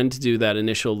knowing when to do that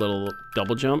initial little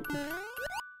double jump.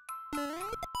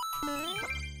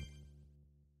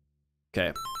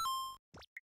 Okay.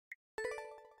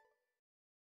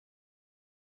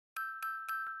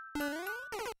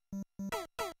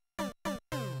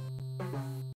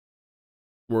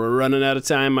 We're running out of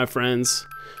time, my friends.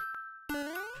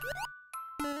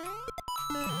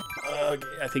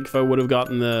 I think if I would have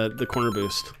gotten the corner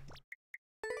boost.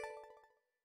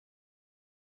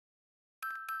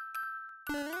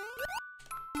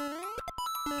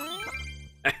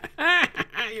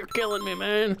 You're killing me,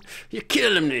 man. You're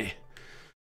killing me.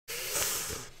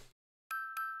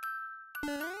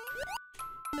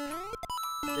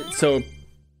 So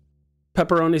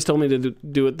Pepperoni's told me to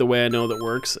do it the way I know that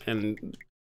works, and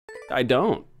I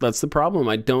don't. That's the problem.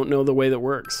 I don't know the way that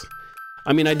works.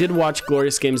 I mean, I did watch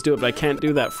Glorious Games do it, but I can't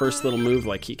do that first little move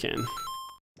like he can.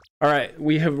 All right,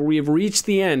 we have reached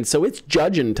the end, so it's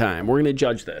judging time. We're gonna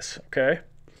judge this, okay?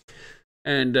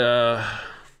 And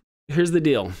here's the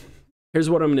deal. Here's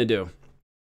what I'm gonna do.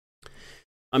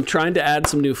 I'm trying to add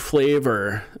some new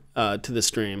flavor to the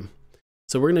stream.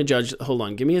 So we're gonna judge, hold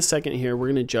on, give me a second here. We're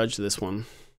gonna judge this one.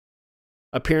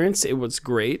 Appearance, it was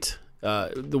great.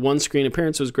 The one screen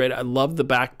appearance was great. I love the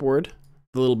backboard.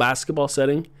 The little basketball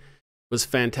setting was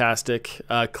fantastic.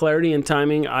 Clarity and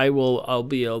timing, I'll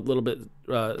be a little bit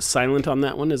silent on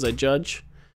that one as I judge.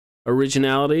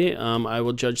 Originality, I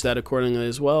will judge that accordingly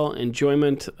as well.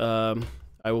 Enjoyment, I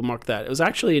will mark that. It was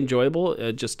actually enjoyable,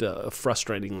 just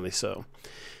frustratingly so.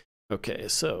 Okay,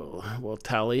 so we'll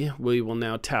tally. We will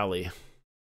now tally.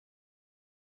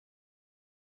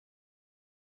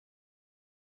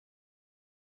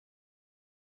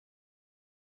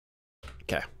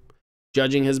 Okay,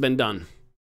 judging has been done.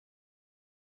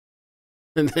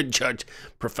 And the judge,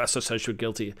 professor says you're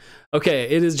guilty. Okay,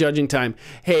 it is judging time.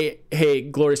 Hey,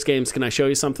 Glorious Games, can I show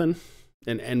you something?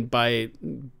 And by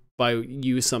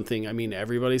you something, I mean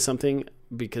everybody something,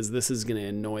 because this is gonna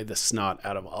annoy the snot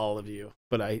out of all of you.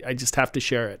 But I just have to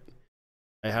share it.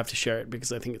 I have to share it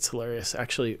because I think it's hilarious.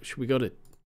 Actually, should we go to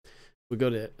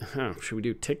should we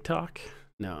do TikTok?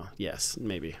 No, yes,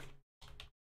 maybe.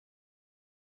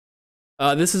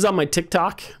 This is on my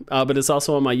TikTok, but it's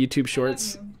also on my YouTube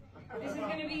Shorts.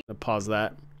 I'll pause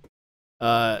that.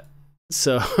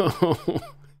 So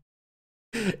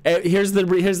here's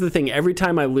the thing. Every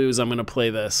time I lose, I'm gonna play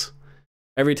this.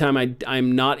 Every time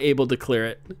I'm not able to clear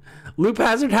it. Loop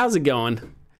Hazard, how's it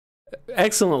going?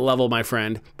 Excellent level, my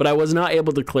friend. But I was not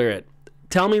able to clear it.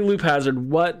 Tell me, Loop Hazard,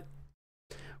 what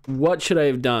should I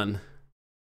have done?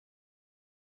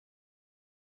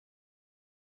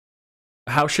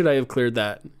 How should I have cleared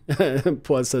that?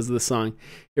 Plus says the song.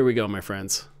 Here we go, my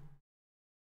friends.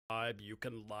 You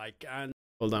can like and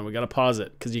hold on, we gotta pause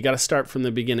it because you gotta start from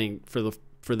the beginning for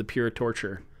the pure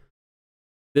torture.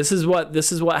 This is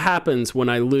what happens when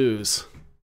I lose.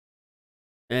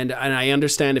 And I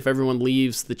understand if everyone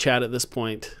leaves the chat at this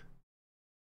point.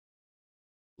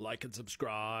 Like and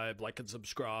subscribe, like and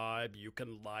subscribe. You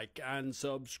can like and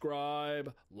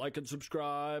subscribe. Like and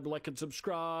subscribe, like and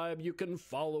subscribe. You can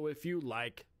follow if you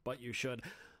like, but you should.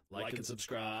 Like and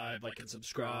subscribe, like and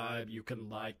subscribe. You can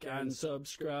like and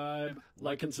subscribe.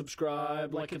 Like and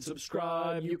subscribe, like and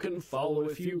subscribe. You can follow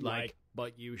if you like,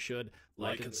 but you should.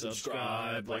 Like and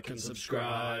subscribe, like and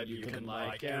subscribe. You can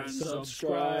like and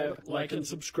subscribe. Like and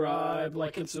subscribe,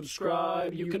 like and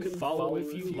subscribe. You can follow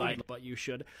if you like, but you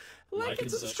should. Like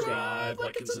and subscribe,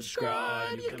 like and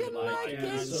subscribe. You can like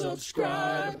and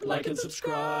subscribe. Like and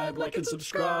subscribe, like and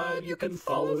subscribe. You can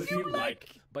follow if you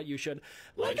like, but you should.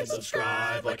 Like and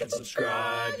subscribe, like and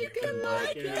subscribe. You can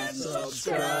like and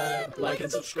subscribe. Like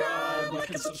and subscribe, like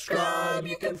and subscribe.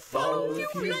 You can follow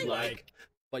if you like,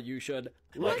 but you should.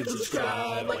 Like and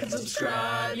subscribe, like and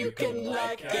subscribe. You can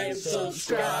like and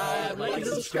subscribe. Like and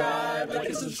subscribe, like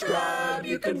and subscribe.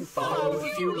 You can follow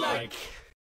if you like.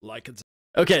 Like and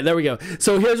okay, there we go.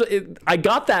 So here's I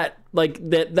got that, like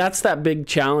that's that big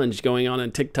challenge going on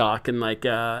TikTok, and like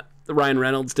Ryan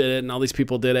Reynolds did it and all these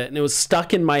people did it, and it was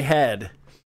stuck in my head.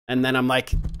 And then I'm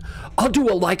like, I'll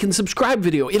do a like and subscribe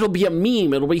video. It'll be a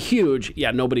meme. It'll be huge.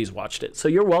 Yeah, nobody's watched it. So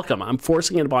you're welcome. I'm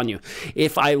forcing it upon you.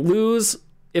 If I lose,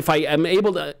 if I am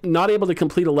not able to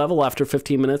complete a level after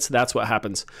 15 minutes, that's what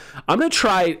happens. I'm going to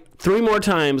try 3 more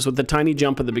times with the tiny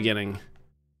jump at the beginning.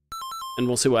 And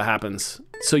we'll see what happens.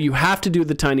 So you have to do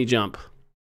the tiny jump.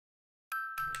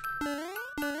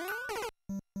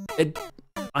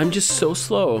 I'm just so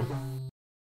slow.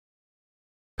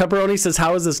 Pepperoni says,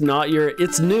 how is this not your...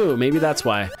 It's new. Maybe that's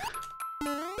why.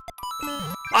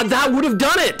 That would have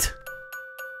done it!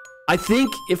 I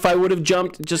think if I would have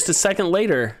jumped just a second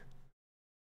later...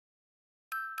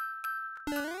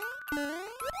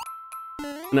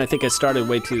 And I think I started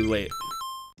way too late.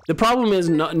 The problem is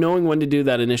not knowing when to do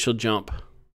that initial jump.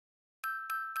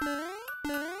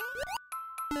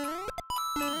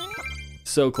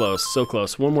 So close, so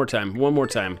close. One more time, one more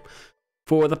time.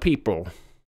 For the people.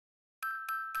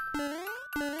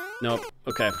 Nope,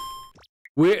 okay.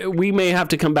 We may have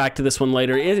to come back to this one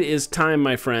later. It is time,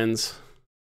 my friends.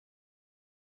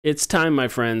 It's time, my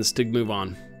friends, to move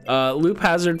on. Loop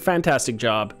Hazard, fantastic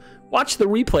job. Watch the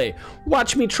replay.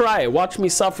 Watch me try. Watch me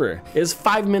suffer. It's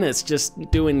 5 minutes just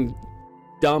doing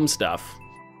dumb stuff.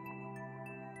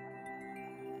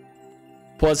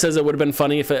 Plus says it would have been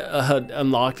funny if it had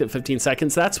unlocked at 15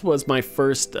 seconds. That was my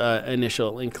first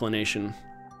initial inclination.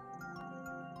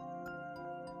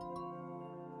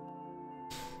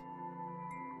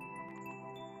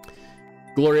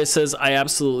 Gloria says, I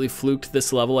absolutely fluked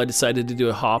this level. I decided to do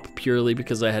a hop purely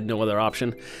because I had no other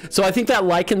option. So I think that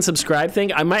like and subscribe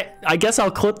thing, I guess I'll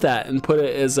clip that and put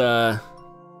it as I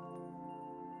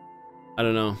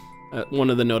don't know,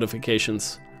 one of the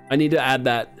notifications. I need to add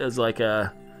that as like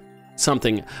a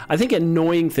something. I think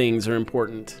annoying things are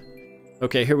important.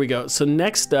 Okay, here we go. So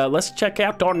next, let's check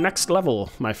out our next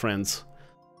level, my friends.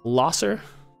 Losser,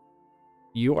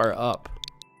 you are up.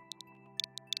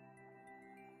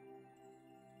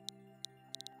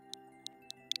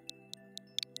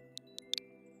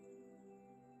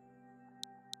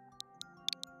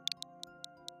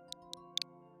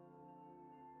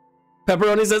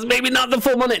 Pepperoni says, maybe not the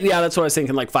full minute. Yeah, that's what I was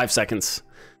thinking, like 5 seconds.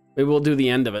 Maybe we'll do the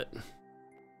end of it.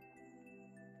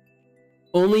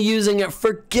 Only using it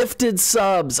for gifted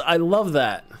subs. I love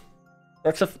that.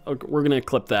 That's okay, we're gonna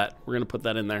clip that. We're gonna put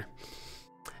that in there.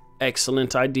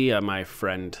 Excellent idea, my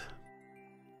friend.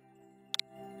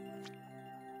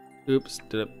 Oops,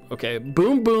 did it? Okay,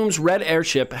 Boom Boom's Red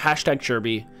Airship, hashtag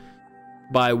Chirby,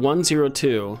 by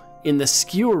 102, in the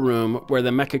skewer room where the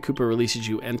Mecha Koopa releases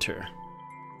you enter.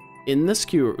 In the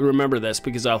skewer, remember this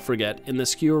because I'll forget. In the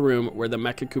skewer room where the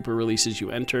Mecha Koopa releases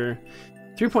you enter.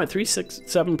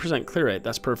 3.367% clear rate,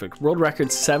 that's perfect. World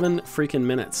record 7 freaking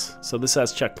minutes. So this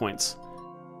has checkpoints.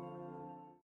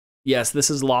 Yes,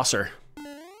 this is Losser.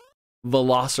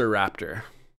 Velociraptor.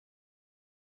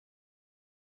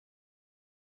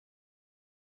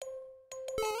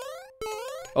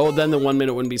 Oh, then the 1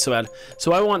 minute wouldn't be so bad.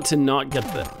 So I want to not get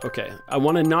the, okay. I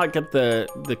want to not get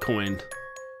the coin.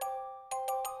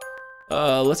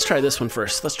 Let's try this one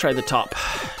first. Let's try the top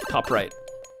right.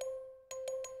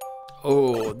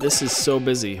 Oh, this is so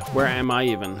busy. Where am I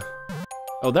even?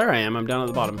 Oh, there I am. I'm down at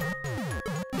the bottom.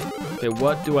 Okay,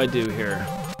 what do I do here?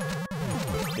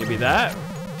 Maybe that?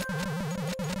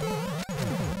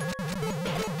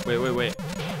 Wait.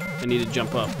 I need to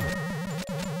jump up.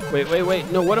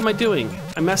 Wait. No, what am I doing?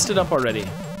 I messed it up already.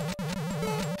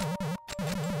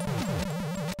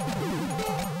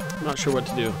 I'm not sure what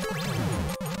to do.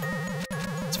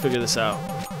 Let's figure this out.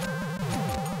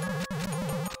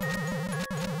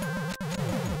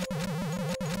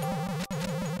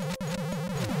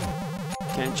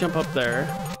 Can't jump up there.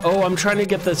 Oh, I'm trying to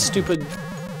get the stupid...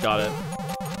 Got it.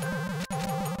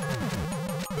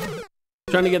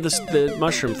 Trying to get the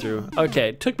mushroom through.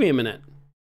 Okay, took me a minute.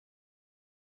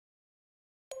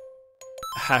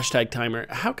 Hashtag timer.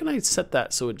 How can I set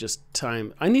that so it just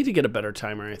time? I need to get a better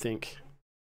timer, I think.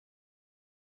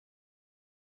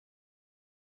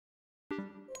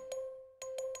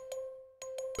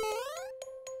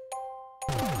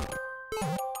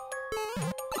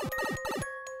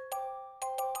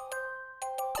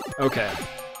 Okay,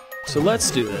 so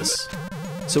let's do this.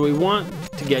 So we want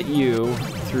to get you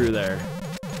through there.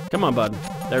 Come on, bud.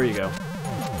 There you go.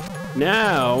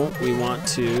 Now we want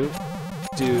to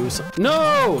do some...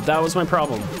 No! That was my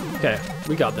problem. Okay,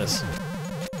 we got this.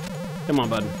 Come on,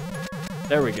 bud.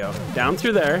 There we go. Down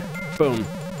through there. Boom.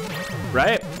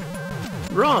 Right?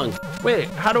 Wrong. Wait,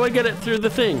 how do I get it through the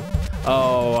thing?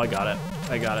 Oh, I got it.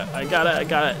 I got it.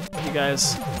 You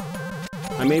guys.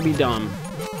 I may be dumb,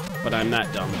 but I'm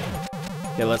not dumb.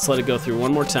 Okay, let's let it go through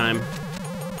one more time.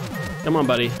 Come on,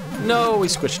 buddy. No, we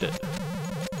squished it.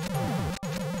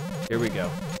 Here we go.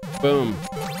 Boom.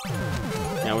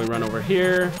 Now we run over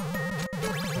here.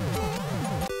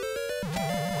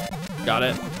 Got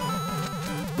it.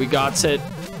 We got it.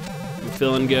 I'm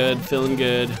feeling good, feeling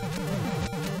good.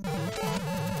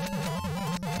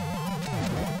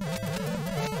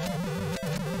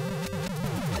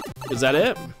 Is that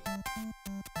it?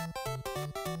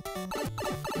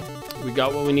 We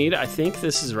got what we need. I think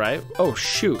this is right. Oh,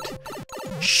 shoot.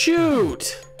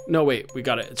 Shoot! No, wait, we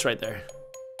got it. It's right there.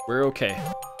 We're okay.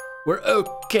 We're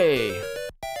okay.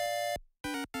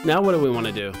 Now what do we want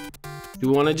to do? Do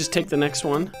we want to just take the next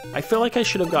one? I feel like I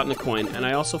should have gotten a coin, and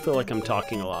I also feel like I'm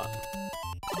talking a lot.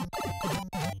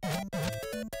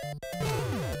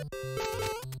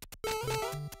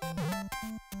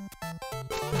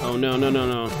 Oh, no.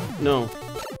 No!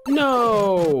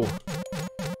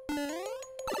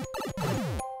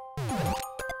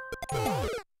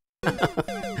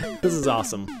 This is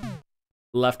awesome.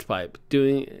 Left pipe.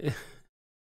 Doing...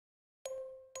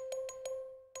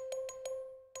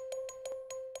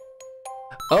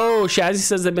 Oh, Shazzy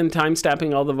says they've been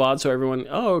time-stamping all the VODs so everyone...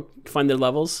 Oh, find their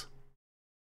levels.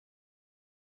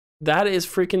 That is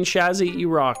freaking Shazzy. You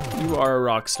rock. You are a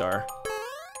rock star.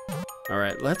 All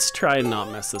right, let's try and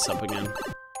not mess this up again.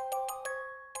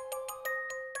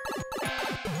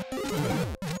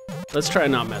 Let's try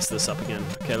and not mess this up again.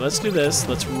 Okay, let's do this.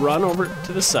 Let's run over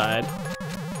to the side.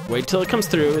 Wait till it comes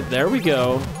through. There we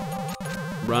go.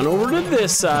 Run over to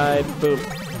this side. Boom.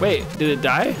 Wait, did it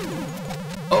die?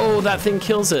 Oh, that thing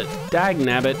kills it. Dag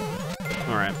nabbit.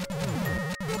 All right.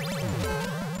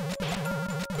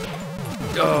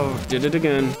 Oh, did it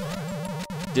again.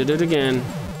 Did it again.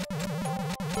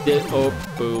 Oh,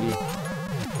 boom.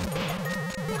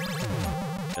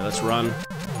 Okay, let's run.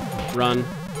 Run.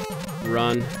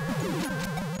 Run.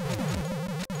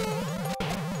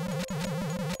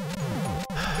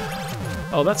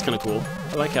 Oh, that's kind of cool.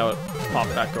 I like how it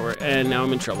popped back over. And now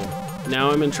I'm in trouble.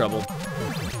 Now I'm in trouble.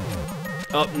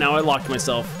 Oh, now I locked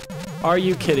myself. Are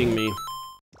you kidding me?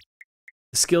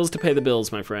 Skills to pay the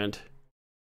bills, my friend.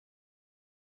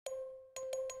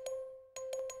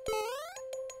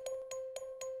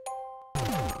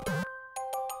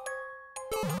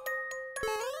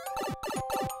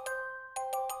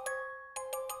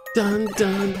 Dun,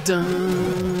 dun,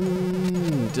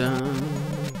 dun, dun.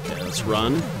 Okay, let's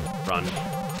run. Run.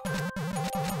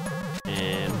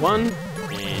 And 1,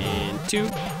 and 2.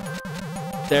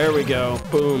 There we go.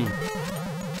 Boom.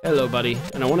 Hello, buddy.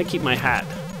 And I want to keep my hat.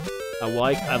 I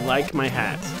like my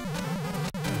hat.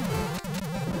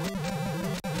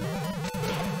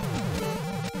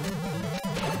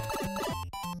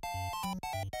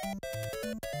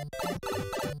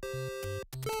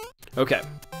 Okay.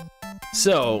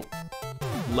 So,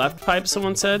 left pipe,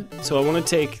 someone said. So I want to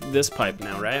take this pipe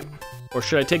now, right? Or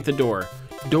should I take the door?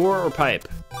 Door or pipe?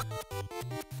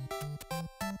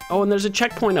 Oh, and there's a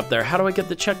checkpoint up there. How do I get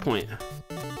the checkpoint?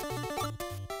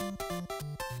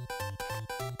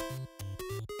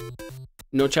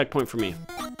 No checkpoint for me.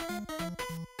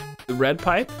 The red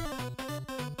pipe?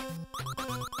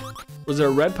 Was there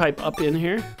a red pipe up in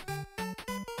here?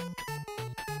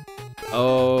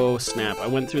 Oh, snap. I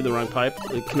went through the wrong pipe.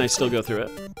 Can I still go through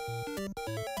it?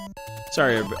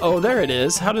 Sorry, everybody. Oh, there it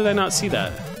is. How did I not see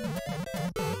that?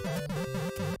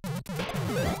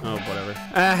 Oh, whatever.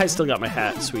 I still got my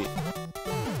hat. Sweet.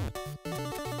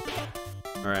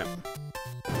 All right.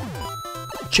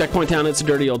 Checkpoint town. It's a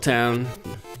dirty old town.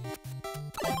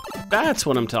 That's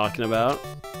what I'm talking about.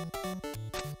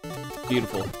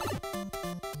 Beautiful.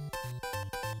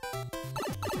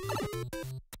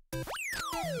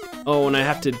 Oh, and I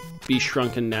have to be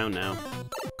shrunken down now.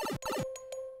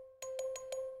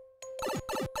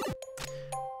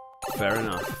 Fair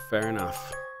enough, fair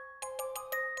enough.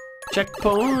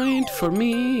 Checkpoint for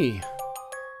me.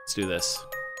 Let's do this.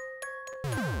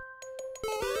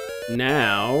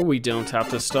 Now we don't have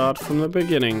to start from the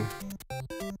beginning.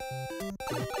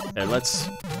 Okay, let's...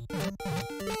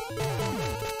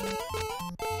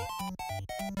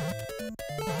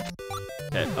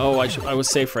 Okay. Oh, I was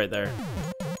safe right there.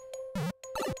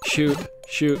 Shoot,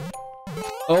 shoot.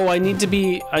 Oh, I need to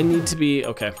be,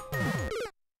 okay.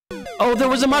 Oh, there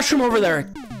was a mushroom over there.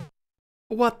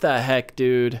 What the heck,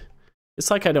 dude?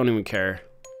 It's like I don't even care.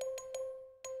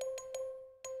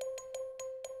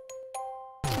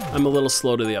 I'm a little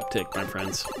slow to the uptick, my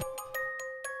friends.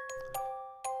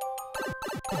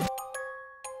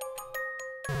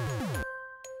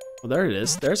 Well, there it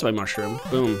is. There's my mushroom.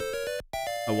 Boom.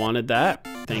 I wanted that.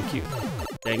 Thank you.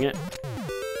 Dang it.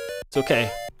 It's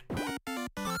okay.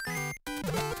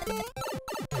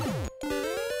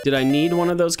 Did I need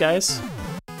one of those guys?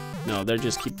 No, they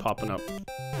just keep popping up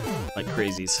like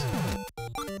crazies.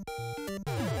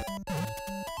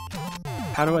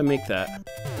 How do I make that?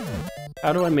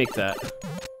 How do I make that?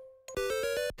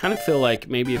 Kind of feel like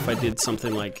maybe if I did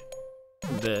something like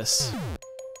this.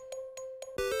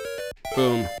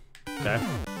 Boom. Okay.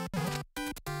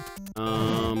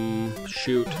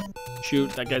 Shoot.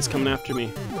 Shoot, that guy's coming after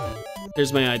me.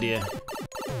 Here's my idea.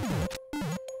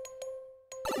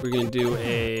 We're gonna do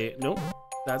a... Nope,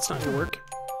 that's not gonna work.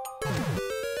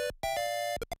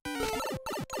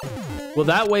 Will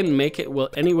that way make it... Well,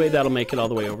 anyway, that'll make it all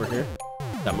the way over here.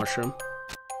 That mushroom.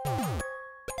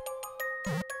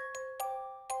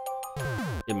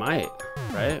 It might,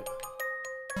 right?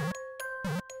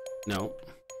 No.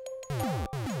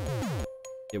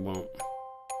 It won't.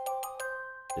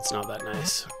 It's not that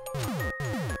nice.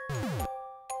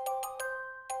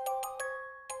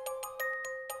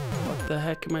 What the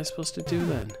heck am I supposed to do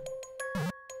then?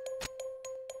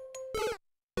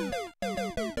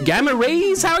 Gamma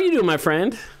Rays, how are you doing, my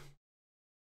friend?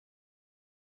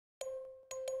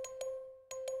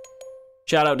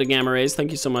 Shout out to Gamma Rays.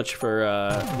 Thank you so much for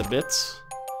the bits.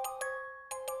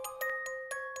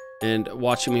 And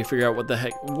watching me figure out what the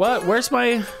heck... What? Where's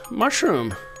my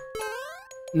mushroom?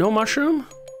 No mushroom?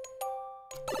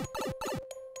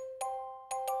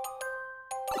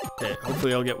 Okay,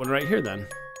 hopefully I'll get one right here then.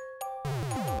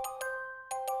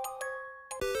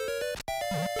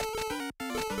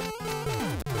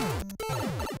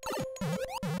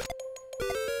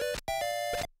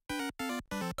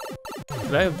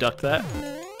 Could I have ducked that?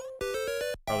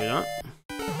 Probably not.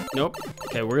 Nope.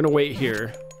 Okay, we're gonna wait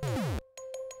here.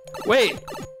 Wait!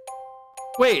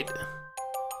 Wait!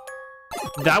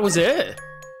 That was it?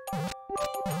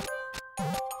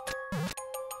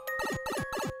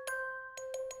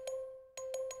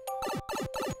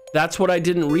 That's what I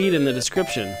didn't read in the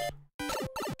description.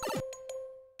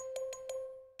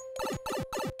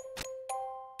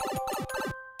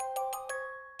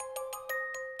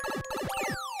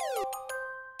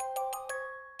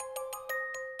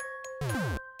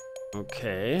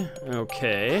 Okay,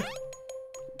 okay.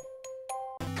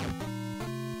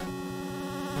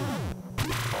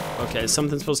 Okay,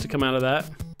 something's supposed to come out of that.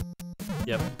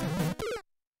 Yep.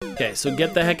 Okay, so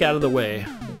get the heck out of the way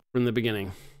from the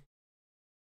beginning.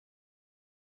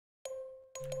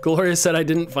 Gloria said I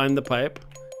didn't find the pipe.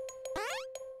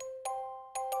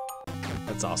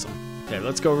 That's awesome. Okay,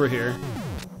 let's go over here.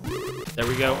 There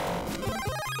we go.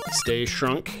 Stay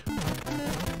shrunk.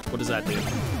 What does that do?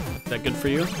 Is that good for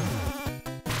you?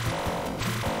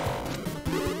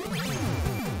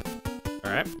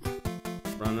 Alright.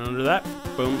 Run under that.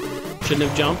 Boom. Shouldn't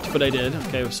have jumped, but I did.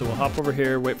 Okay, so we'll hop over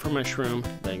here, wait for my shroom.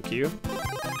 Thank you.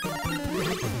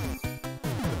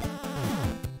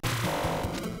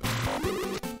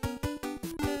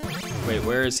 Wait,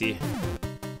 where is he?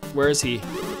 Where is he?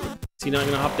 Is he not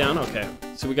gonna hop down? Okay,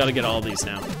 so we gotta get all these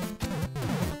now.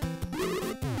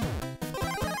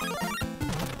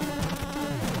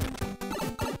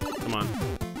 Come on.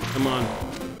 Come on.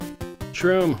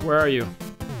 Shroom, where are you?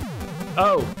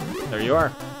 Oh, there you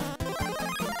are.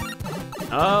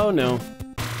 Oh no.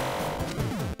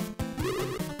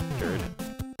 Turd.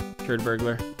 Turd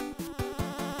burglar.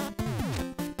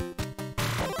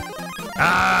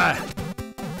 Ah!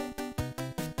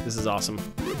 This is awesome.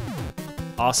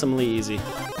 Awesomely easy.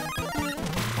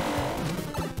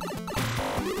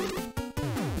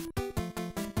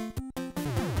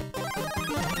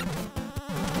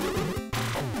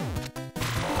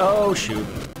 Oh shoot.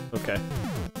 Okay.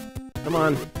 Come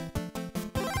on.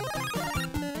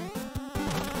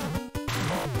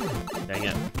 Dang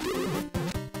it.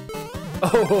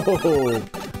 Oh,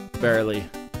 barely.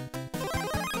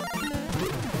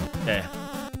 Okay.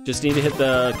 Just need to hit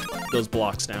those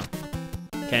blocks now.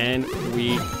 Can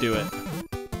we do it?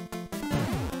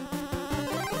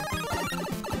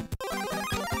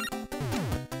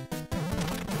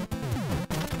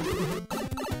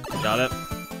 Got it.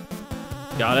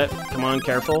 Got it. Come on,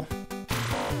 careful.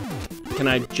 Can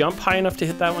I jump high enough to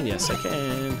hit that one? Yes, I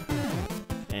can.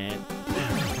 And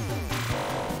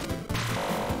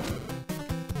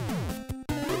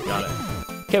got it.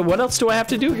 Okay, what else do I have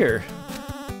to do here?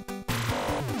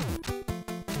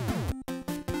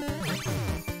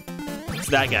 It's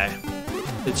that guy.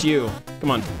 It's you. Come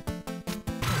on.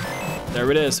 There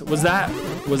it is. Was that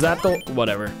the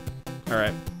whatever? All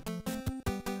right.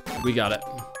 We got it.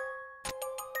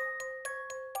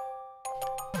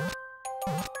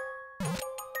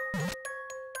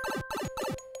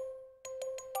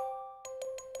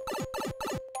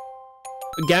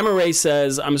 Gamma Ray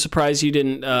says, I'm surprised you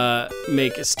didn't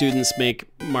make students make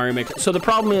Mario Maker. So the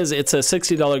problem is it's a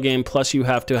 $60 game, plus you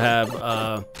have to have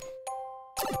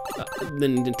the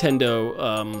Nintendo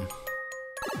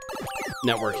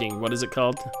networking. What is it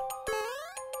called?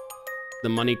 The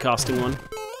money costing one.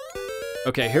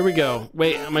 Okay, here we go.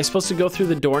 Wait, am I supposed to go through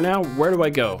the door now? Where do I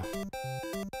go?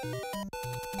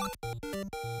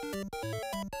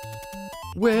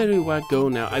 Where do I go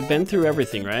now? I've been through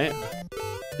everything, right?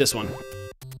 This one.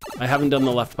 I haven't done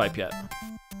the left pipe yet.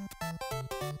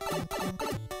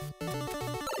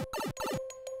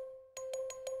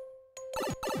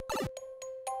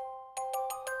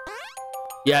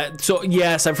 Yeah, so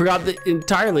yes, I forgot that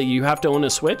entirely. You have to own a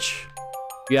Switch.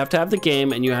 You have to have the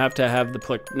game and you have to have the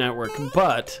Plick network.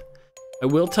 But I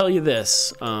will tell you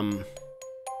this.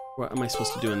 What am I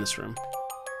supposed to do in this room?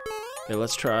 Okay,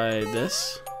 let's try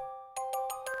this.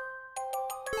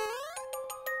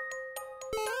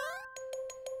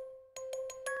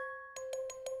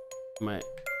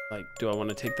 Do I want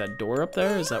to take that door up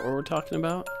there? Is that what we're talking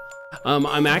about?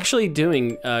 I'm actually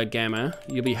doing, Gamma,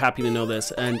 you'll be happy to know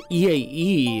this, an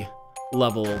EAE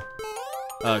level,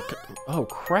 oh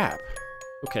crap.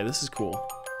 Okay, this is cool.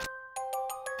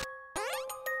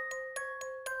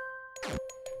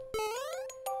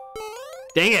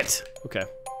 Dang it! Okay.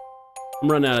 I'm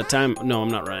running out of time. No, I'm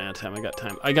not running out of time. I got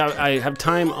time. I have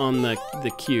time on the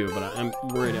queue, but I'm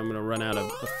worried I'm gonna run out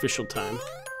of official time.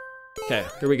 Okay,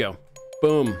 here we go.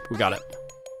 Boom, we got it.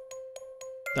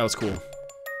 That was cool.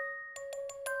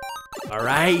 All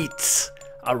right,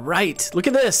 all right. Look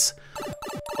at this.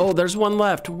 Oh, there's one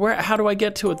left. Where? How do I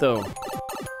get to it though?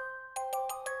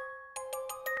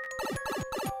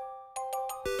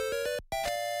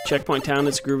 Checkpoint town.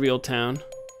 It's groovy old town.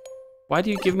 Why do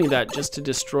you give me that just to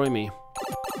destroy me?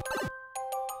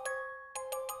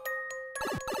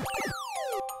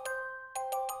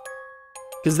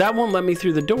 Because that won't let me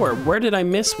through the door. Where did I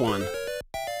miss one?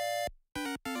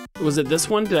 Was it this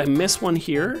one? Did I miss one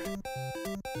here?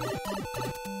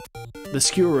 The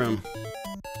skewer room.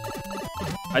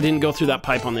 I didn't go through that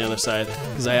pipe on the other side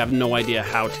because I have no idea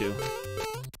how to.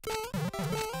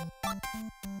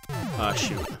 Ah,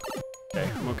 shoot. Okay,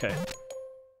 I'm okay.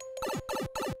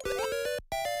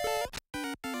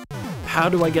 How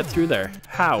do I get through there?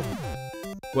 How?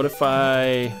 What if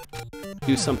I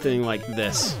do something like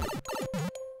this?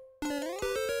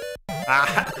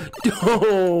 Ah,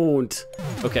 don't!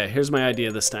 Okay, here's my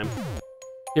idea this time.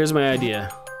 Here's my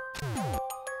idea.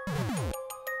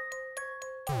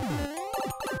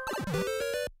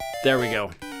 There we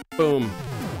go. Boom.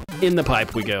 In the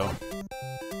pipe we go.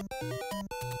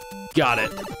 Got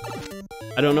it.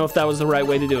 I don't know if that was the right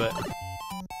way to do it.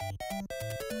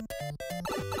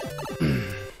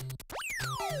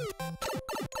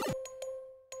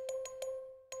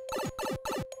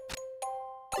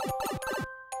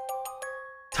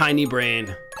 Tiny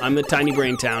brain. I'm the tiny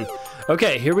brain town.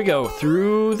 Okay, here we go.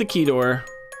 Through the key door.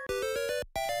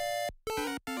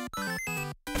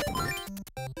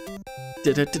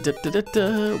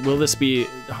 Will this be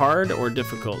hard or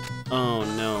difficult? Oh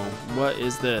no. What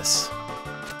is this?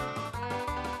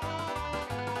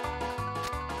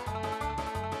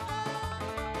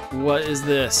 What is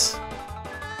this?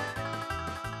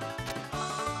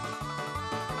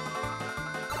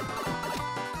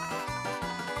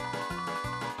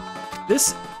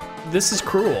 This is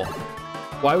cruel.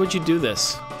 Why would you do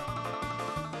this?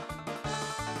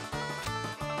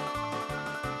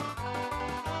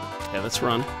 Okay, let's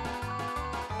run.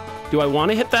 Do I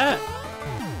want to hit that?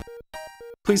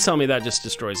 Please tell me that just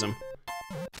destroys him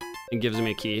and gives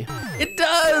me a key. It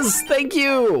does! Thank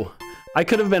you! I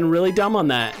could have been really dumb on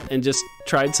that and just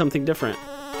tried something different.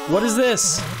 What is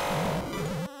this?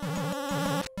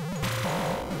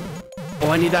 Oh,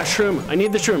 I need that shroom. I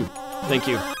need the shroom. Thank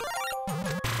you.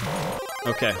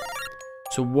 Okay.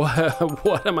 So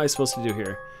what am I supposed to do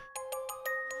here?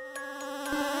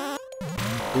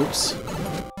 Oops.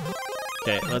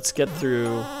 Okay, let's get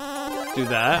through. Do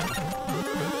that.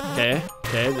 Okay,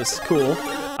 okay, this is cool.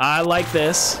 I like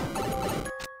this.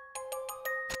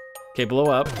 Okay,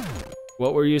 blow up.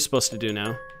 What were you supposed to do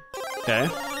now? Okay.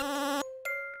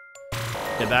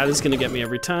 Okay, that is gonna get me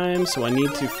every time, so I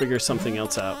need to figure something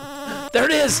else out. There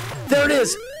it is! There it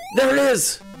is! There it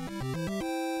is!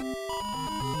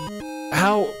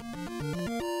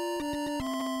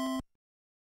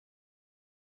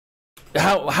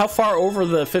 How far over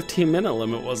the 15-minute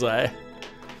limit was I?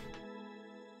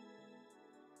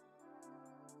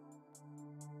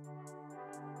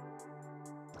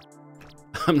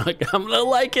 I'm gonna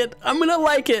like it. I'm gonna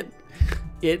like it.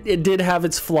 It did have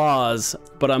its flaws,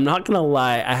 but I'm not gonna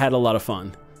lie, I had a lot of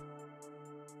fun.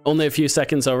 Only a few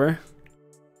seconds over.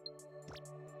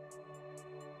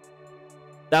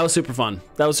 That was super fun.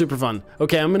 That was super fun.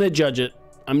 Okay, I'm gonna judge it.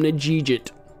 I'm gonna judge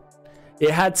it. It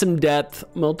had some depth,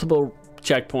 multiple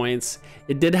checkpoints.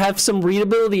 It did have some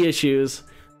readability issues,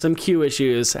 some queue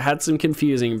issues, had some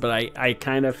confusing, but I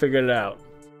kind of figured it out.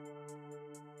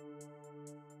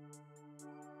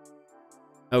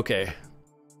 Okay.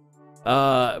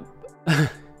 The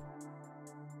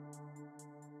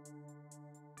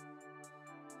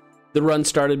run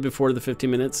started before the 15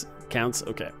 minutes counts.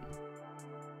 Okay.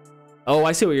 Oh,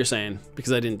 I see what you're saying,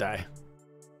 because I didn't die.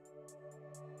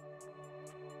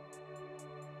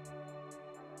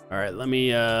 All right, let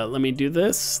me do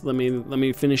this. Let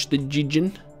me finish the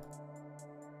jijin.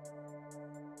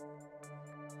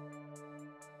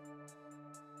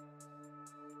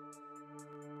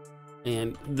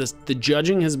 And the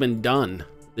judging has been done.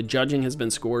 The judging has been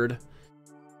scored.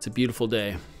 It's a beautiful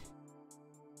day.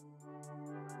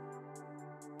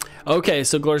 Okay,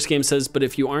 so Glorious Game says, but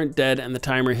if you aren't dead and the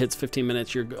timer hits 15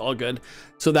 minutes, you're all good.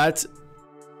 So that's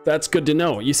good to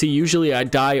know. You see, usually I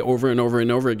die over and over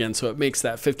and over again, so it makes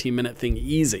that 15-minute thing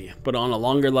easy. But on a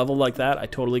longer level like that, I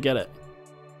totally get it.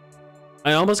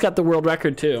 I almost got the world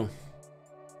record too.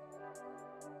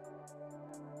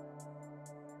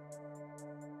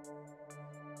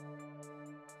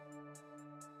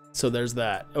 So there's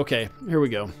that. Okay, here we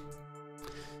go.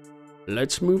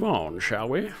 Let's move on, shall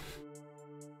we?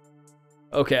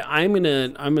 Okay, I'm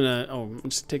gonna, oh,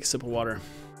 just take a sip of water.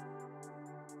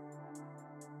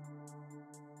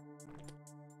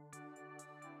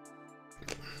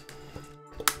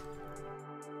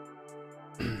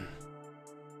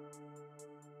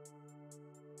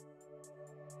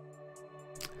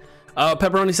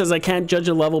 Pepperoni says, I can't judge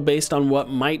a level based on what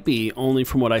might be, only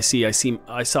from what I see.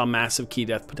 I saw massive key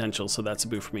death potential, so that's a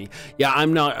boo for me. Yeah,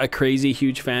 I'm not a crazy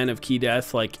huge fan of key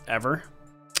death, like, ever.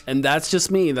 And that's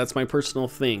just me. That's my personal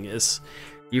thing, is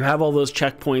you have all those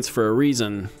checkpoints for a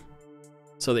reason,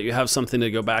 so that you have something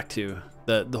to go back to.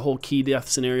 The whole key death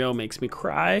scenario makes me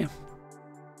cry.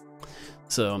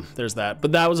 So there's that.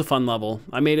 But that was a fun level.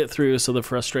 I made it through, so the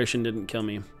frustration didn't kill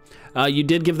me. You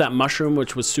did give that mushroom,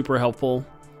 which was super helpful.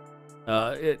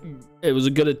 It was a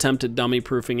good attempt at dummy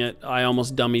proofing it. I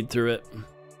almost dummied through it.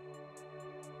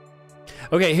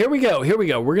 Okay, here we go. Here we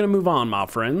go. We're gonna move on, my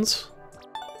friends.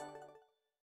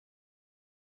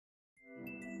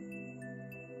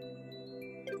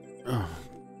 Oh,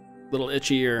 little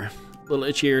itchy ear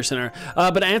center.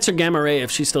 But to answer Gamma Ray,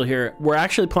 if she's still here, we're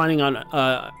actually planning on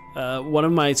one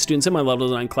of my students in my level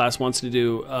design class wants to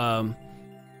do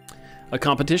a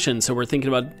competition, so we're thinking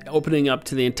about opening up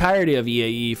to the entirety of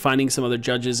EAE, finding some other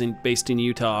judges based in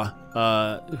Utah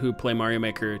who play Mario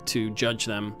Maker to judge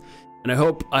them. And I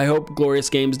hope Glorious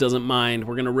Games doesn't mind.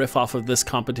 We're gonna riff off of this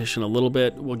competition a little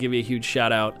bit. We'll give you a huge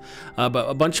shout out. But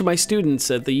a bunch of my students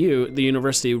at the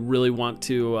university really want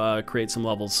to create some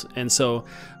levels. And so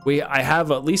I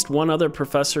have at least one other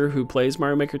professor who plays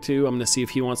Mario Maker 2. I'm gonna see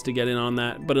if he wants to get in on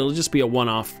that, but it'll just be a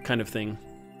one-off kind of thing.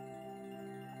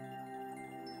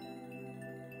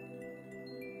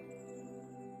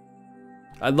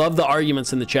 I love the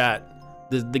arguments in the chat.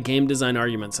 The game design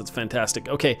arguments, it's fantastic.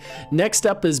 Okay, next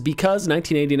up is Because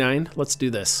 1989. Let's do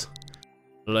this.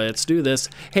 Let's do this.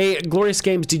 Hey, Glorious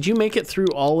Games, did you make it through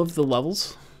all of the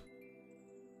levels?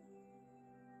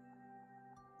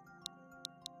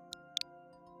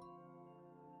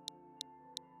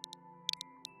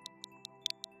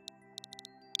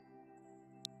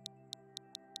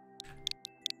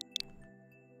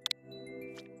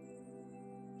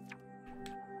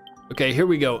 Okay, here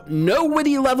we go. No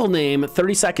witty level name,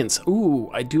 30 seconds. Ooh,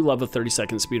 I do love a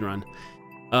 30-second speedrun.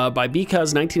 By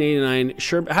Because 1989,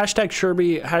 hashtag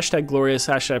Sherby, hashtag Glorious,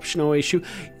 hashtag Shinoe Shu.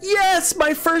 Yes,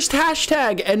 my first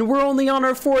hashtag, and we're only on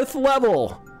our 4th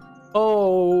level.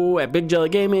 Oh, at Big Jelly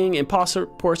Gaming,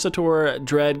 Imposator,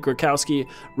 Dread, Gurkowski,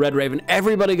 Red Raven,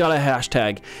 everybody got a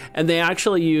hashtag. And they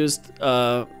actually used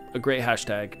a great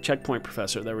hashtag, Checkpoint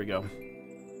Professor, there we go.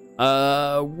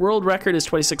 World record is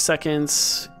 26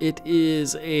 seconds. It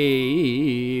is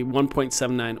a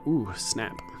 1.79. Ooh,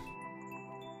 snap.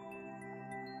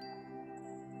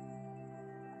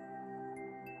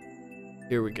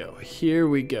 Here we go. Here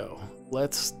we go.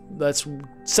 Let's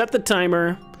set the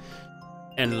timer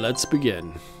and let's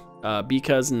begin.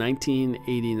 Because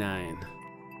 1989.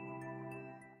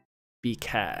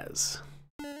 Because.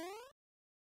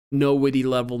 No witty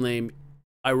level name.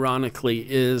 Ironically,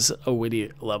 is a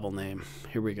witty level name.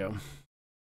 Here we go.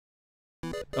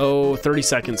 Oh, 30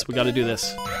 seconds. We got to do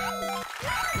this.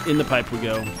 In the pipe we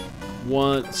go.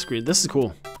 One screen. This is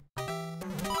cool.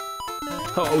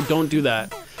 Oh, don't do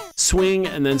that. Swing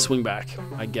and then swing back.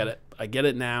 I get it. I get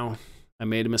it now. I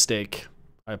made a mistake.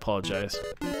 I apologize.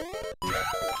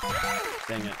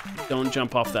 Dang it. Don't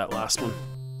jump off that last one.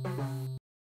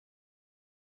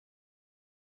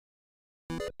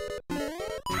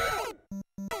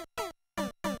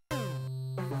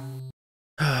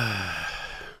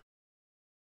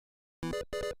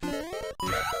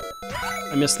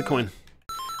 I missed the coin.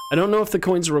 I don't know if the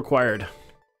coins are required.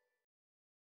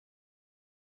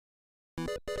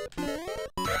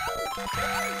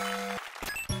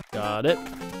 Got it.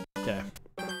 Okay.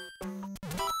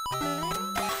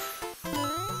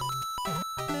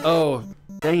 Oh,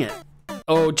 dang it.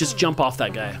 Oh, just jump off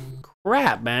that guy.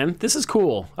 Crap, man. This is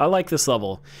cool. I like this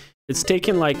level. It's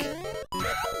taken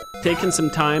some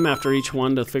time after each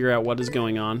one to figure out what is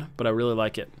going on, but I really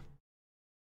like it.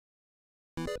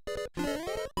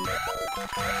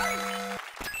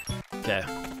 Okay.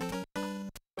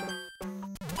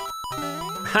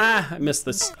 Ha! I missed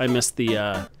this. I missed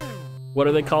the, what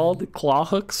are they called? The claw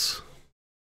hooks?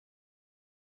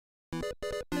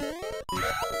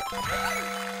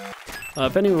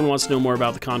 If anyone wants to know more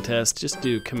about the contest, just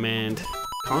do command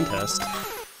contest.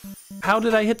 How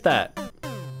did I hit that?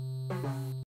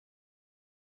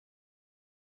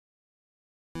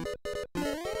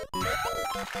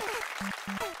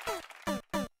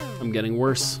 I'm getting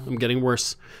worse. I'm getting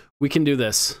worse. We can do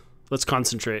this. Let's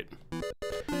concentrate.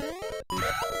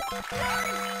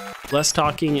 Less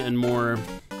talking and more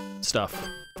stuff.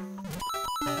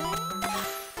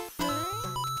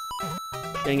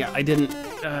 Dang it, I didn't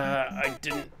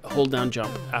hold down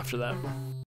jump after that.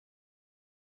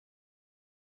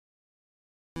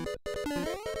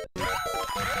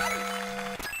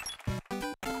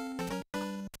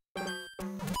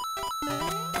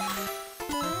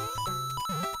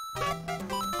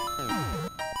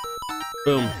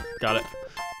 Boom, got it.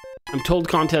 I'm told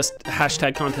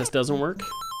hashtag contest doesn't work.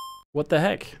 What the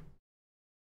heck?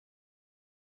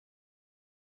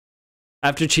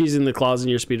 After cheesing the claws in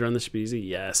your speedrun, this should be easy.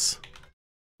 Yes.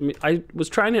 I mean, I was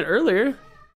trying it earlier.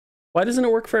 Why doesn't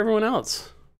it work for everyone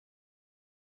else?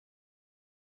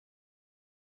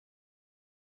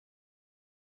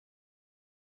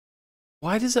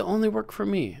 Why does it only work for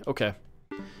me? Okay.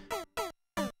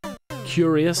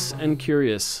 Curious and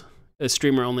curious. A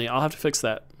streamer only. I'll have to fix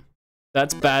that.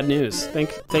 That's bad news. Thank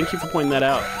you for pointing that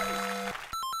out,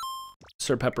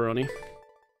 Sir Pepperoni.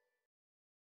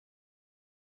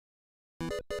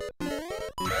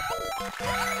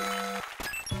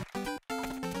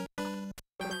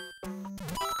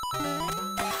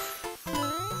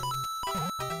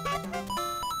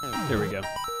 There we go.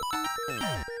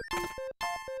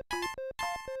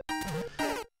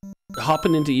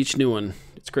 Hopping into each new one.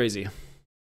 It's crazy.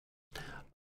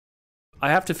 I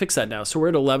have to fix that now. So we're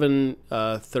at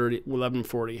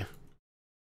 11:40.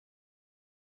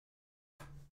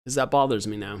 Because that bothers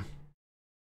me now.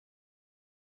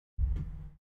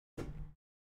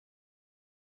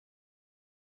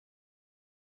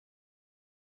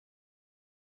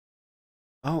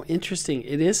 Oh, interesting.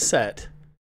 It is set.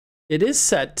 It is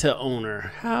set to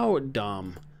owner. How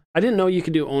dumb. I didn't know you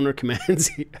could do owner commands,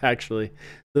 actually.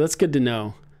 So that's good to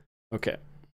know. Okay.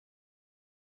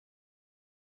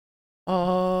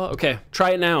 Okay.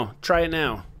 Try it now. Try it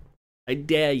now. I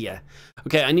dare ya.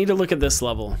 Okay, I need to look at this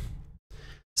level.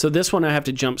 So this one I have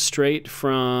to jump straight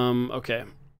from, okay.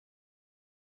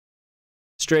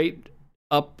 Straight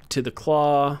up to the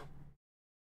claw.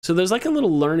 So there's like a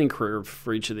little learning curve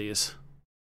for each of these.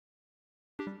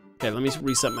 Okay, let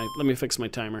me fix my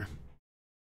timer.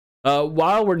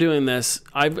 While we're doing this,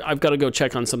 I've got to go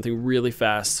check on something really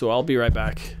fast, so I'll be right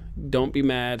back. Don't be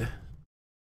mad.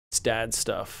 It's dad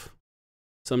stuff.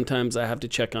 Sometimes I have to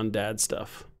check on dad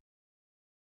stuff.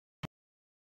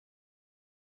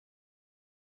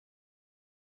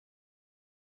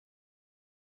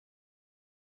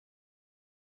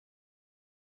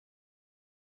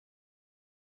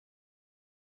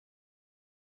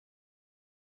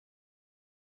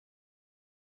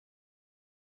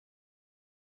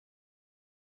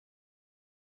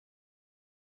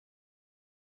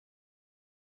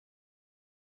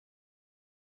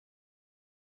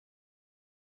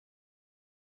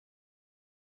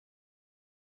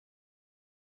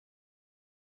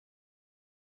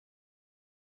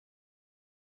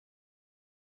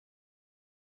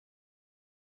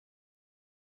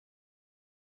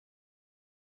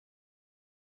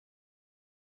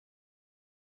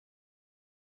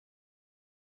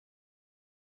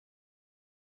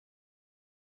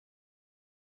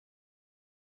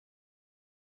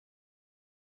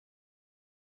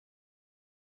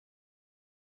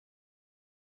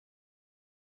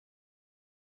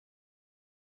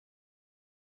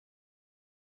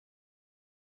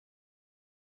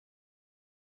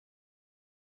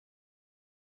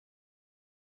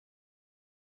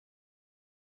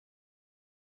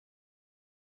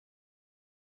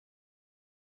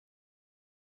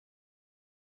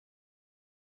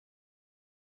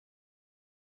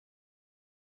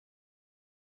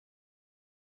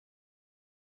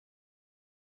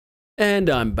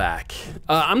 And I'm back.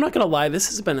 I'm not gonna lie, this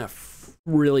has been a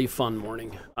really fun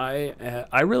morning. I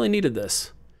really needed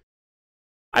this.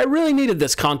 I really needed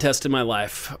this contest in my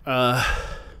life.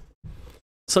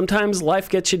 Sometimes life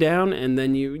gets you down, and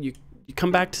then you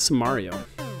come back to some Mario.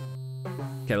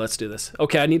 Okay, let's do this.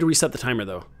 Okay, I need to reset the timer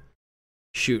though.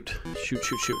 Shoot.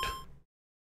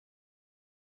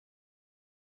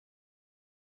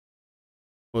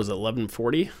 What was it,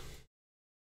 11:40?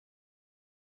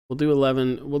 We'll do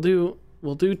 11.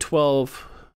 We'll do 12.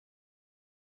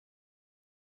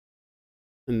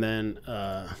 And then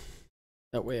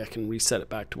that way I can reset it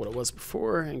back to what it was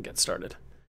before and get started.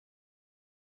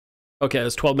 Okay,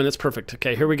 it's 12 minutes. Perfect.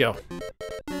 Okay, here we go.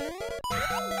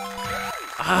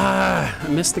 Ah, I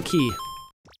missed the key.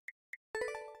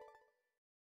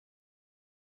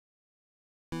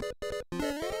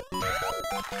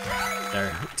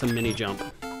 There, it's a mini jump.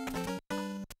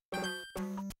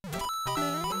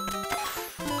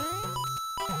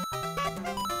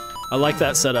 I like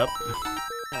that setup.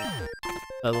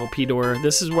 That little P door.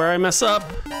 This is where I mess up.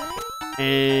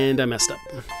 And I messed up.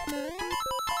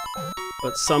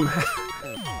 But somehow...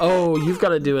 Oh, you've got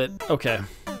to do it. Okay.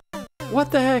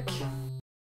 What the heck?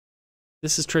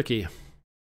 This is tricky.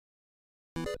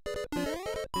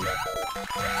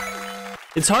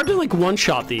 It's hard to like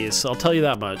one-shot these, I'll tell you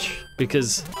that much.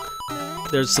 Because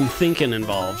there's some thinking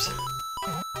involved.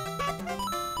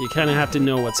 You kind of have to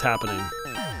know what's happening.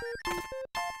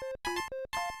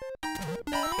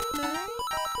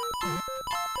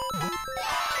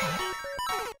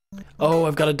 Oh,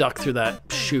 I've got to duck through that.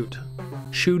 Shoot.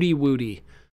 Shooty wooty.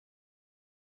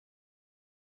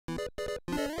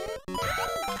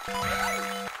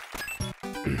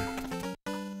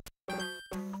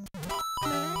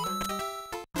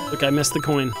 Look, I missed the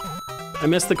coin. I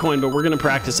missed the coin, but we're gonna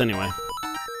practice anyway.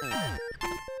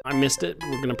 I missed it.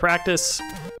 We're gonna practice.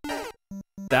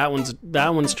 That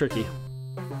one's tricky.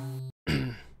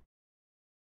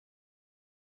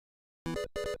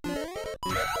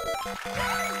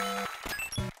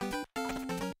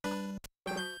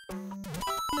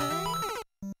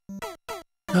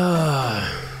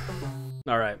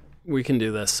 All right, we can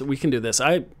do this. We can do this.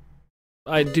 I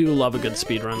do love a good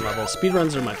speedrun level.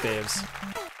 Speedruns are my faves.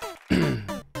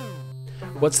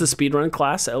 What's the speedrun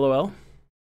class? LOL.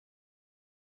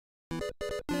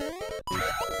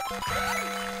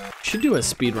 Should do a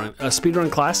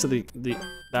speedrun class of the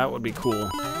that would be cool.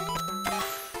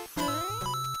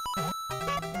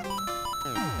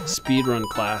 Speedrun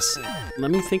class.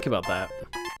 Let me think about that.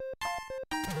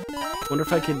 I wonder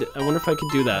if I could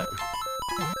do that.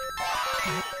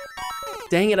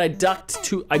 Dang it, I ducked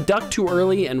too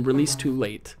early and released too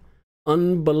late.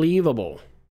 Unbelievable.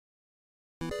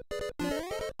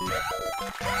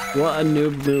 What a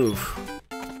noob move.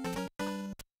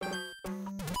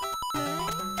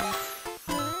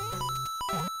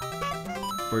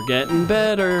 We're getting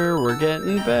better, we're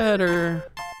getting better.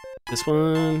 This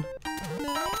one.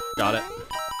 Got it.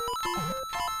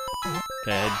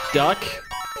 Okay, duck.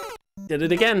 Did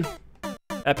it again.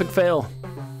 Epic fail.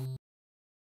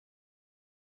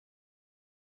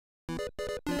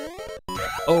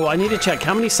 Oh, I need to check.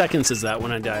 How many seconds is that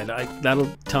when I died?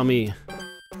 That'll tell me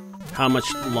how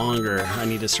much longer I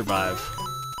need to survive.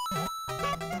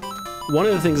 One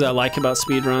of the things I like about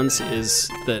speedruns is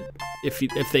that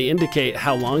if they indicate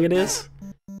how long it is,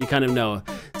 you kind of know.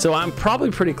 So I'm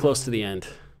probably pretty close to the end.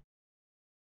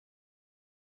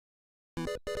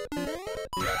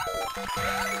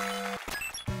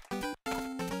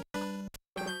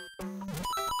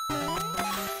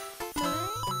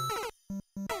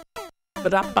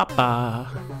 Ba-da-ba-ba.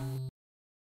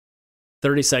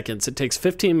 30 seconds. It takes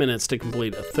 15 minutes to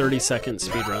complete a 30-second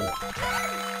speedrun.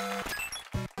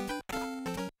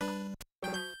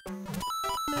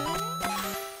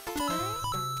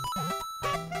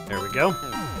 There we go.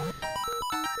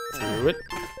 Through it.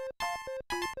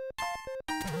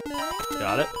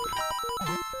 Got it.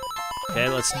 Okay,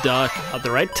 let's duck at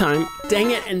the right time. Dang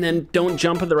it, and then don't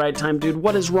jump at the right time, dude.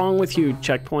 What is wrong with you,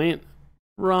 checkpoint?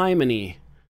 Rhymony.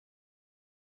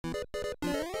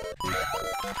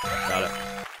 Got it.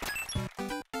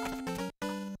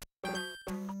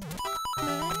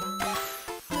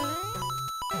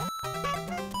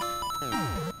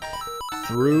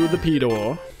 Through the P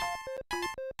door.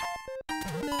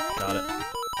 Got it.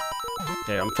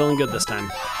 Okay, I'm feeling good this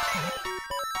time.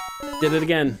 Did it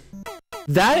again.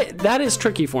 That is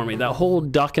tricky for me, that whole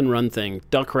duck and run thing.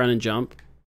 Duck, run, and jump.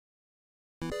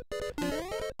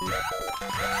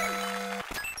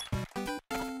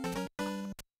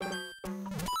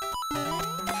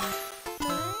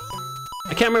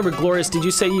 I can't remember, Glorious, did you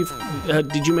say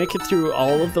did you make it through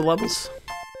all of the levels?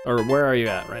 Or where are you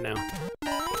at right now?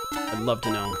 I'd love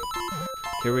to know.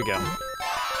 Here we go.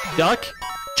 Duck,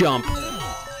 jump.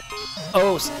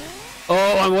 Oh,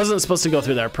 I wasn't supposed to go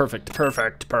through there. Perfect,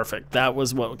 perfect, perfect. That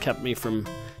was what kept me from...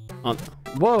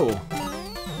 Whoa.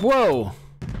 Whoa.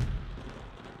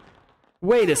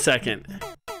 Wait a second.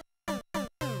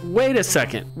 Wait a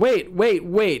second.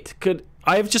 Wait. Could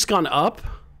I have just gone up?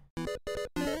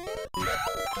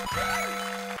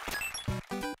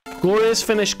 Glorious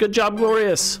finish. Good job,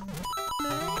 Glorious.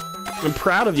 I'm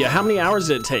proud of you. How many hours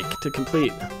did it take to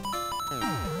complete?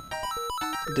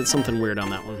 I did something weird on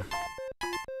that one.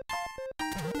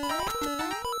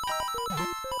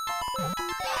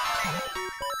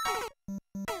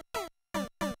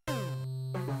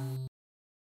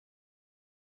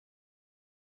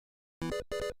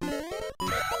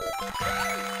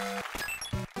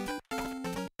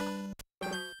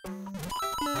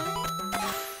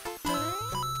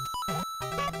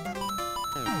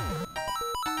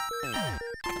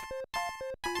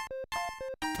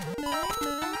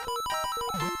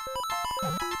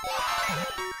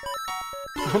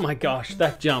 Oh my gosh,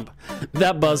 that jump.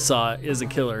 That buzzsaw is a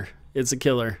killer. It's a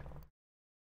killer.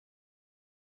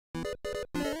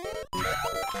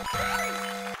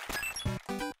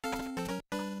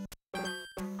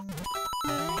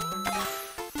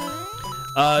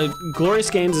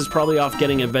 Glorious Games is probably off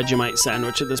getting a Vegemite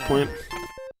sandwich at this point.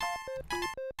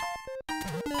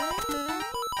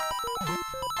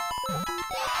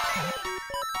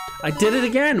 I did it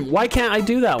again. Why can't I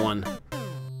do that one?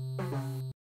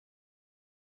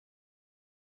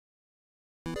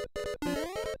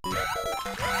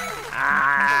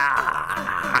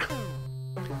 Ah!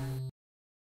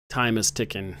 Time is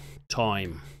ticking.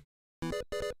 Time.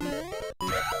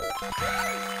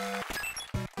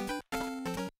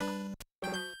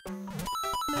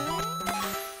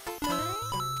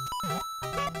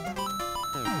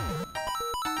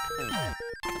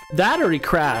 That or he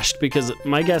crashed, because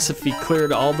my guess if he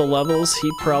cleared all the levels,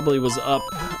 he probably was up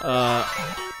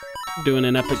doing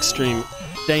an epic stream.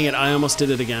 Dang it, I almost did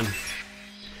it again.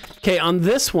 Okay, on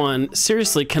this one,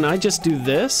 seriously, can I just do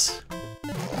this?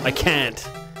 I can't.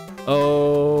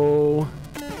 Oh.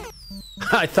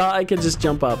 I thought I could just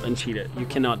jump up and cheat it. You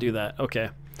cannot do that. Okay,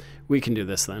 we can do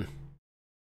this then.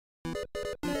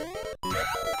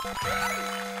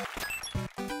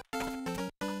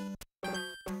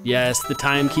 Yes, the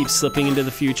time keeps slipping into the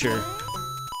future.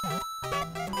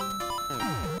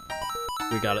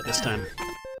 We got it this time.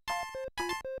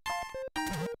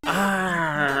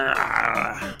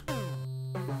 Ah.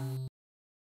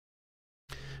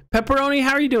 Pepperoni,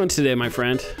 how are you doing today, my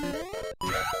friend?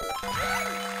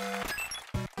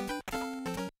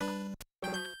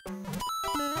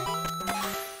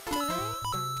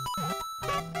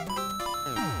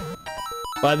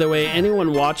 By the way,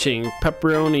 anyone watching,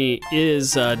 Pepperoni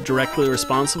is directly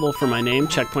responsible for my name,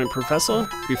 Checkpoint Professor.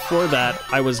 Before that,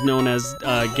 I was known as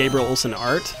Gabriel Olsen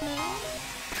Art.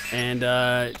 And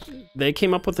they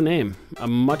came up with a name, a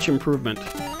much improvement.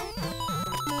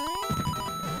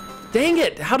 Dang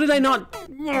it, how did I not?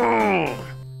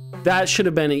 That should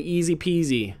have been an easy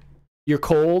peasy. You're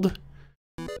cold?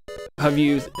 Have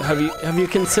you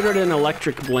considered an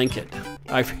electric blanket?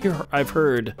 I've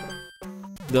heard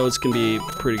those can be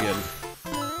pretty good.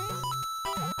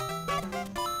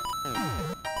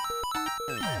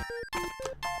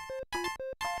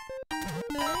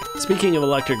 Speaking of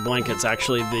electric blankets,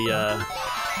 actually, the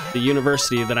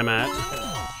university that I'm at.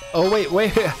 Oh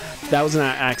wait, that was an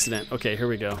accident. Okay, here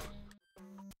we go.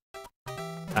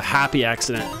 A happy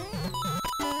accident.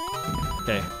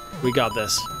 Okay, we got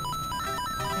this.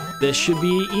 This should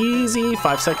be easy.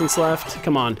 5 seconds left.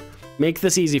 Come on, make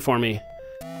this easy for me.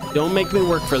 Don't make me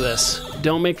work for this.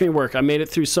 Don't make me work. I made it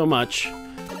through so much.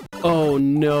 Oh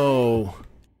no.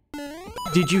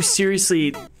 Did you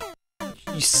seriously...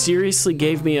 You seriously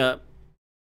gave me a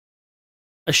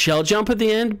shell jump at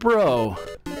the end? Bro.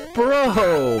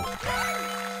 Bro.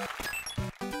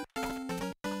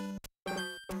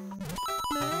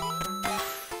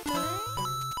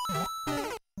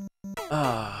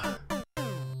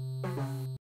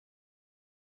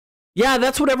 Yeah,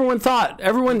 that's what everyone thought.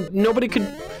 Nobody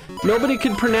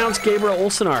could pronounce Gabriel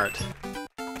Olsen Art.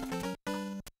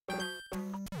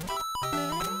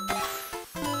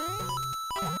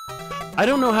 I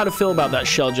don't know how to feel about that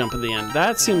shell jump at the end.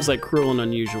 That seems like cruel and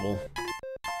unusual.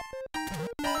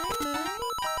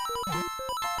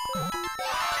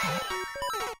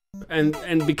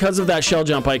 And because of that shell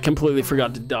jump, I completely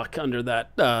forgot to duck under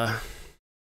that.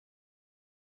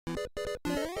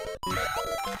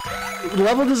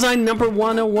 Level design number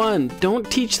 101. Don't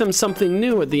teach them something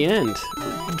new at the end.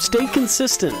 Stay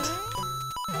consistent.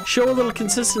 Show a little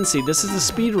consistency. This is a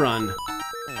speed run,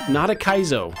 not a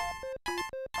Kaizo.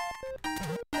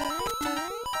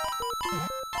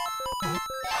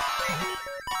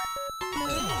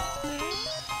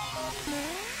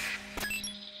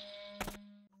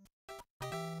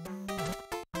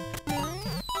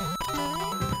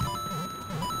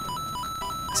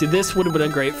 See, this would have been a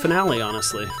great finale,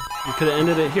 honestly. We could have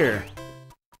ended it here.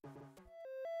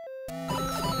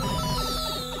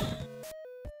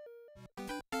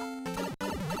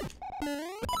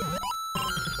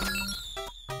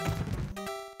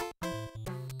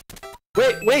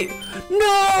 Wait!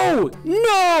 No!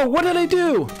 No! What did I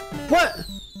do? What?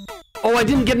 Oh, I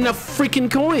didn't get enough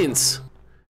freaking coins!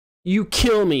 You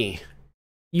kill me.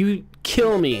 You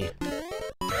kill me.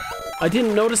 I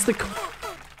didn't notice the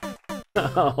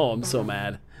Oh, I'm so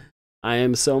mad. I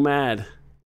am so mad.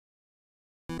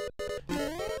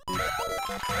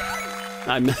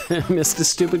 I missed a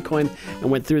stupid coin and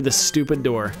went through the stupid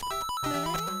door.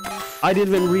 I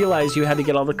didn't even realize you had to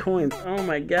get all the coins. Oh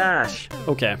my gosh.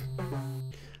 Okay.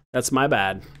 That's my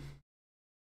bad.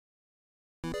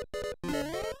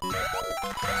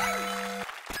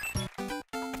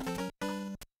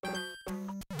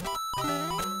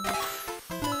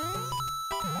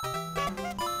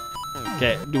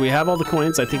 Okay, do we have all the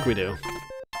coins? I think we do.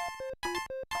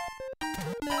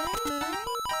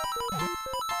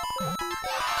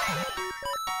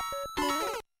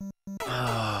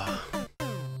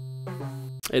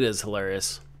 It is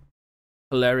hilarious.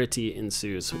 Hilarity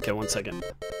ensues. Okay, 1 second.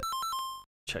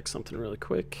 Check something really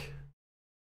quick.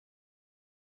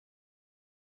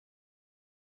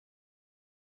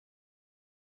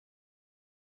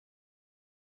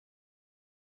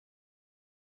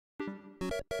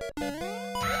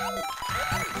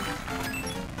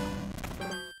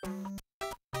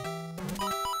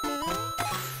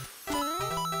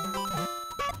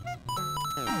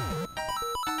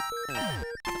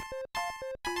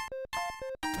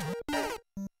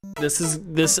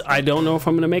 I don't know if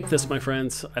I'm gonna make this, my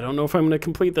friends. I don't know if I'm gonna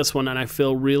complete this one, and I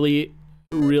feel really,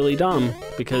 really dumb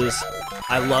because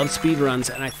I love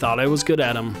speedruns and I thought I was good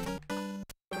at them.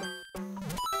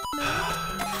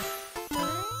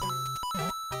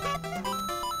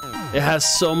 It has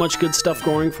so much good stuff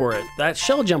going for it. That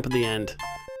shell jump at the end.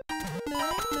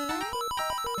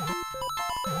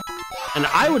 And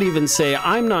I would even say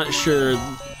I'm not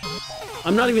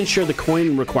even sure the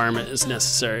coin requirement is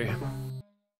necessary.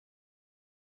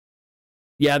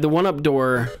 Yeah, the one-up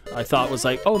door I thought was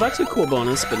like, oh, that's a cool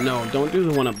bonus, but no, don't do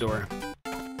the one-up door.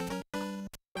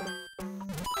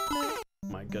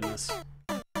 My goodness.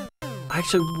 I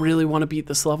actually really want to beat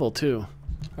this level too.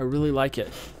 I really like it.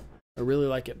 I really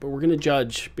like it, but we're gonna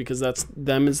judge because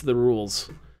them is the rules.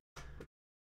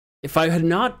 If I had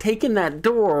not taken that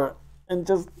door and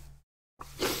just...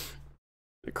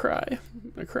 I cry.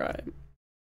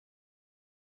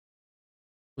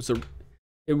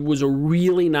 It was a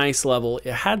really nice level.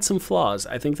 It had some flaws.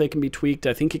 I think they can be tweaked.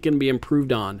 I think it can be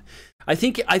improved on. I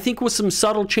think with some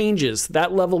subtle changes,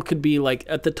 that level could be like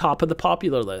at the top of the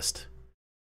popular list.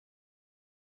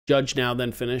 Judge now,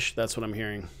 then finish. That's what I'm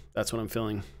hearing. That's what I'm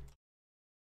feeling.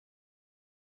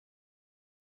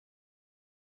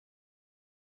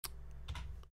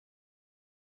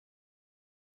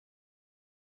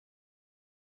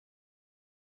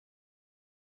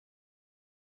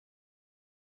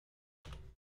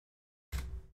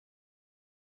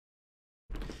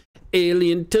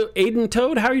 Aiden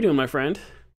Toad, how are you doing, my friend?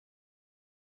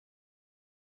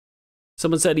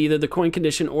 Someone said either the coin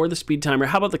condition or the speed timer.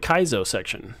 How about the Kaizo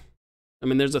section? I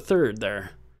mean, there's a third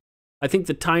there. I think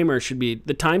the timer should be,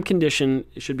 the time condition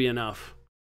should be enough.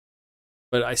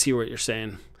 But I see what you're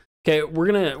saying. Okay, we're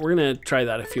gonna try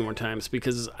that a few more times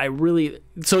because I really.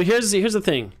 So here's the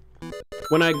thing.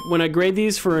 When I grade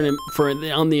these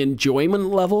on the enjoyment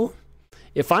level,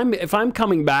 if I'm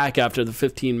coming back after the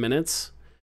 15 minutes.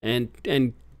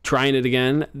 And trying it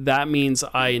again, that means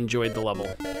I enjoyed the level.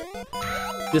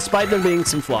 Despite there being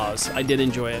some flaws, I did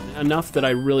enjoy it enough that I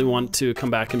really want to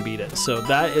come back and beat it. So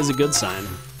that is a good sign.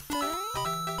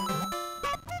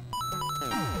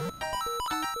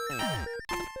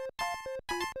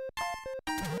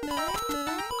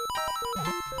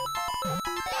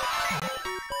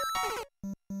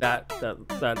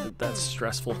 That's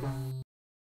stressful.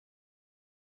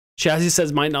 Shazzy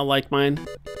says might not like mine.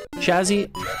 Shazzy,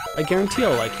 I guarantee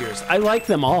I'll like yours. I like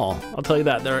them all. I'll tell you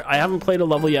that. I haven't played a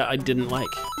level yet I didn't like.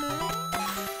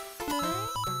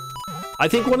 I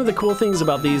think one of the cool things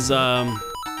about these the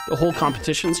whole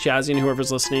competitions, Shazzy and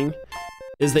whoever's listening,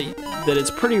 is that it's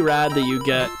pretty rad that you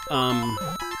get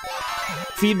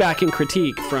feedback and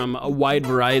critique from a wide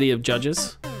variety of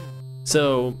judges.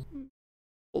 So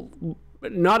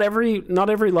not every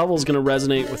level is going to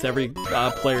resonate with every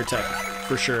player type,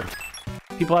 for sure.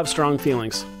 People have strong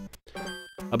feelings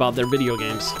about their video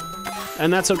games,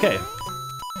 and that's okay.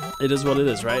 It is what it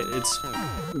is, right? It's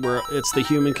the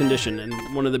human condition, and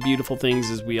one of the beautiful things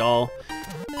is we all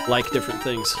like different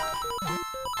things.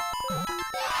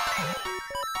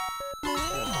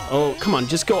 Oh, come on,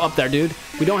 just go up there, dude.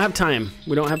 We don't have time.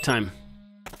 We don't have time.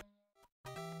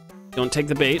 Don't take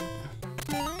the bait.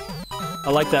 I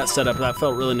like that setup. That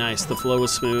felt really nice. The flow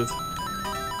was smooth.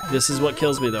 This is what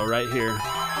kills me, though, right here.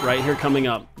 Right here coming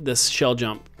up, this shell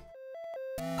jump.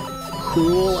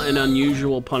 Cruel and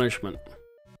unusual punishment.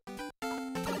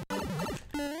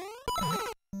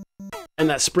 And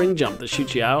that spring jump that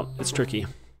shoots you out, it's tricky.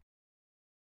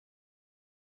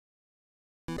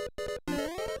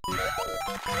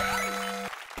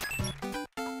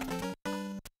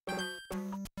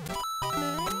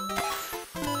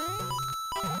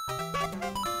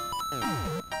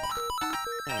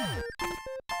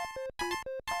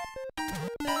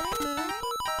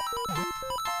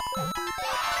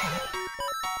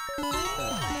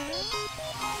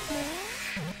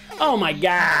 Oh my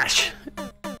gosh!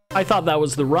 I thought that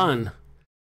was the run.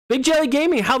 Big Jelly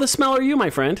Gaming, how the smell are you, my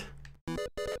friend?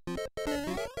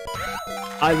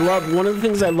 I love, one of the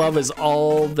things I love is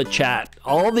all the chat.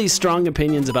 All these strong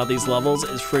opinions about these levels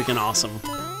is freaking awesome.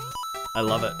 I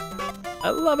love it.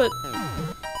 I love it.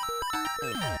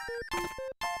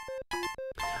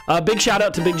 Big shout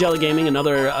out to Big Jelly Gaming,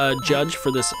 another judge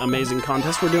for this amazing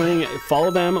contest we're doing. Follow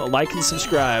them, like and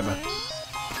subscribe.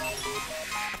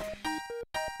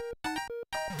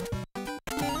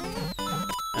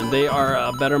 And they are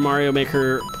a better Mario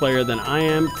Maker player than I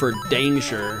am, for dang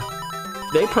sure.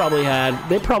 They probably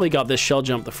got this shell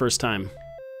jump the first time.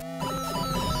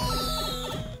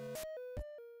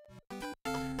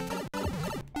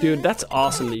 Dude, that's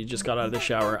awesome that you just got out of the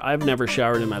shower. I've never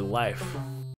showered in my life.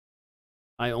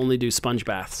 I only do sponge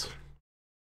baths.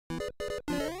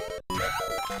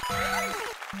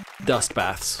 Dust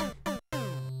baths.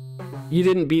 You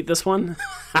didn't beat this one?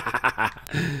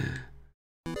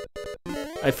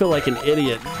 I feel like an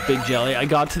idiot, Big Jelly. I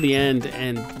got to the end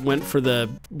and went for the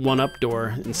one-up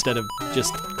door instead of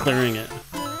just clearing it.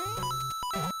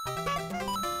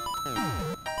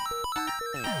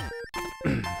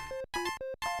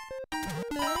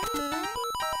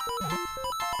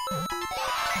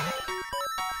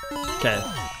 Okay.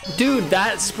 Dude,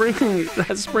 that spring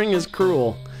is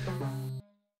cruel.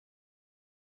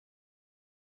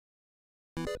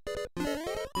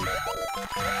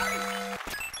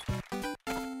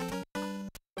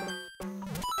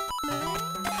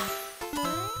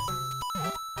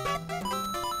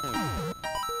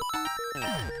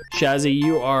 Shazzy,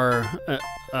 you are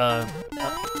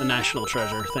a national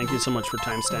treasure. Thank you so much for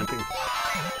timestamping.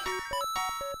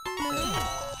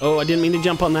 Oh, I didn't mean to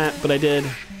jump on that, but I did.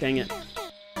 Dang it.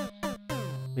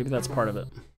 Maybe that's part of it.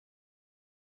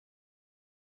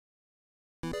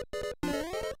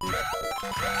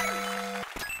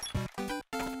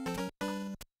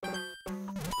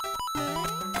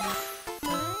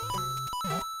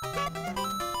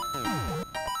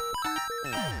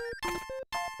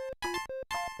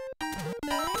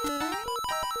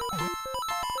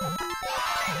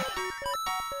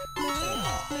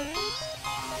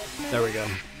 There we go.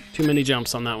 Too many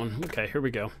jumps on that one. Okay, here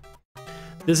we go.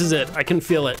 This is it. I can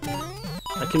feel it.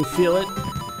 I can feel it.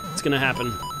 It's gonna happen.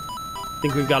 I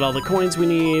think we've got all the coins we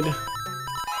need.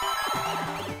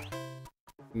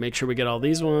 Make sure we get all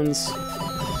these ones.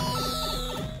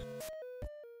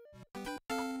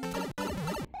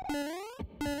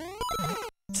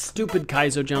 Stupid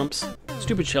Kaizo jumps.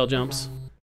 Stupid shell jumps.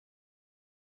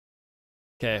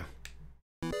 Okay.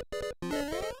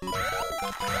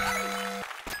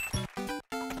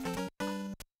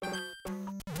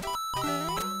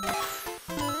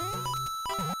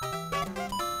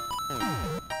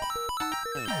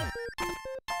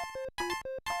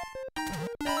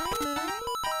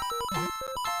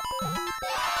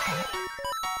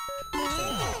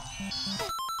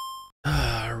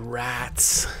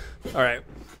 Rats. All right.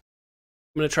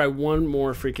 I'm gonna try one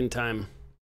more freaking time.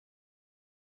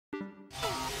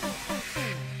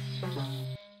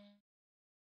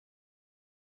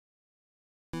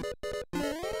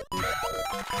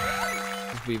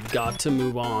 We've got to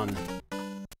move on.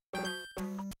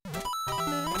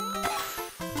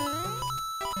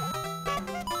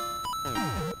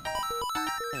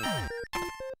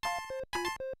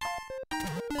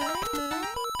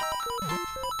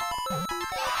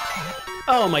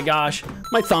 Oh my gosh,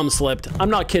 my thumb slipped. I'm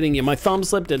not kidding you. My thumb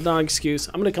slipped. It's not an excuse.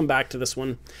 I'm gonna come back to this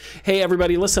one. Hey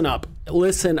everybody, listen up.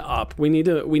 Listen up. We need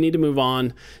to move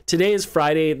on. Today is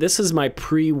Friday. This is my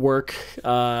pre-work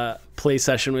play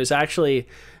session. It was actually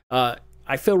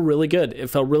I feel really good. It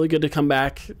felt really good to come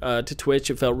back to Twitch.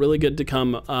 It felt really good to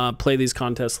come play these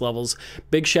contest levels.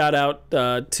 Big shout out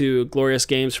to Glorious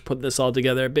Games for putting this all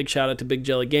together. Big shout out to Big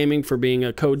Jelly Gaming for being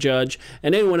a co-judge,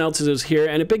 and anyone else who's here.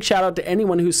 And a big shout out to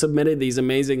anyone who submitted these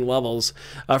amazing levels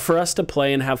for us to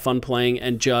play and have fun playing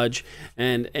and judge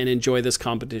and enjoy this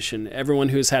competition. Everyone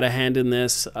who's had a hand in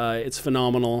this, it's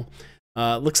phenomenal.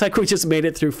 Looks like we just made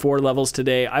it through 4 levels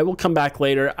today. I will come back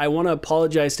later. I want to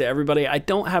apologize to everybody. I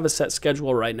don't have a set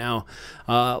schedule right now.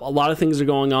 A lot of things are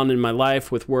going on in my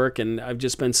life with work, and I've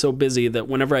just been so busy that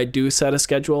whenever I do set a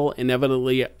schedule,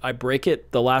 inevitably I break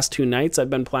it. The last 2 nights I've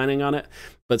been planning on it,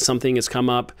 but something has come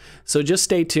up. So just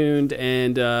stay tuned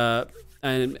and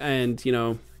you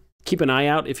know, keep an eye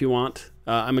out if you want.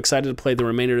 I'm excited to play the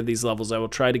remainder of these levels. I will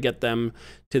try to get them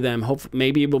to them. Hope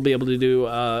maybe we'll be able to do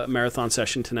a marathon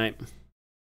session tonight.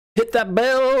 Hit that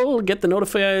bell, get the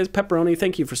notifiers. Pepperoni,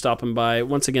 thank you for stopping by.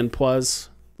 Once again, Pwaz,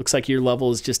 looks like your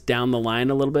level is just down the line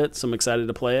a little bit, so I'm excited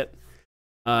to play it.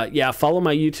 Yeah, follow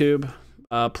my YouTube.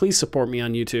 Please support me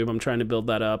on YouTube. I'm trying to build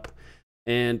that up.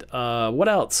 And what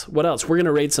else? What else? We're going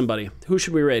to raid somebody. Who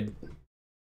should we raid?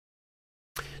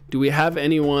 Do we have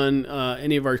anyone,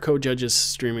 any of our co-judges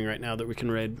streaming right now that we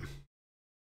can raid?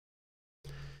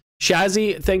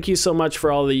 Shazzy, thank you so much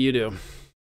for all that you do.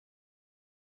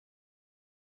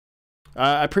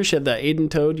 I appreciate that. Aiden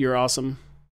Toad, you're awesome.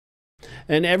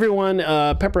 And everyone,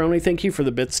 Pepperoni, thank you for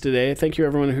the bits today. Thank you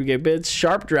everyone who gave bits.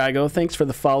 Sharp Drago, thanks for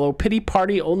the follow. Pity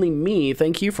Party Only Me,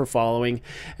 thank you for following.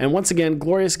 And once again,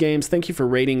 Glorious Games, thank you for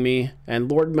rating me.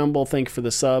 And Lord Mumble, thank you for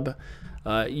the sub.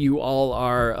 You all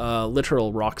are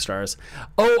literal rock stars.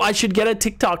 Oh, I should get a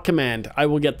TikTok command. I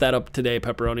will get that up today,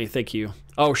 Pepperoni. Thank you.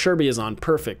 Oh, Sherby is on.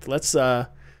 Perfect. Let's raid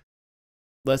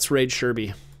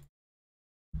Sherby.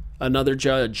 Another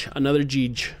judge, another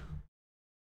Jeej.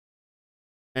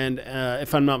 And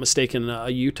if I'm not mistaken, a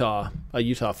Utah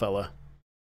fella.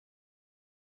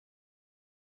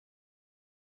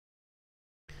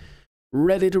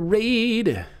 Ready to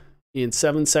raid in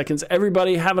 7 seconds.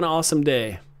 Everybody have an awesome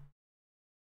day.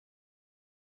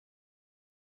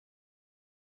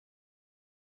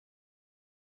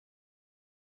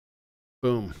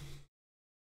 Boom.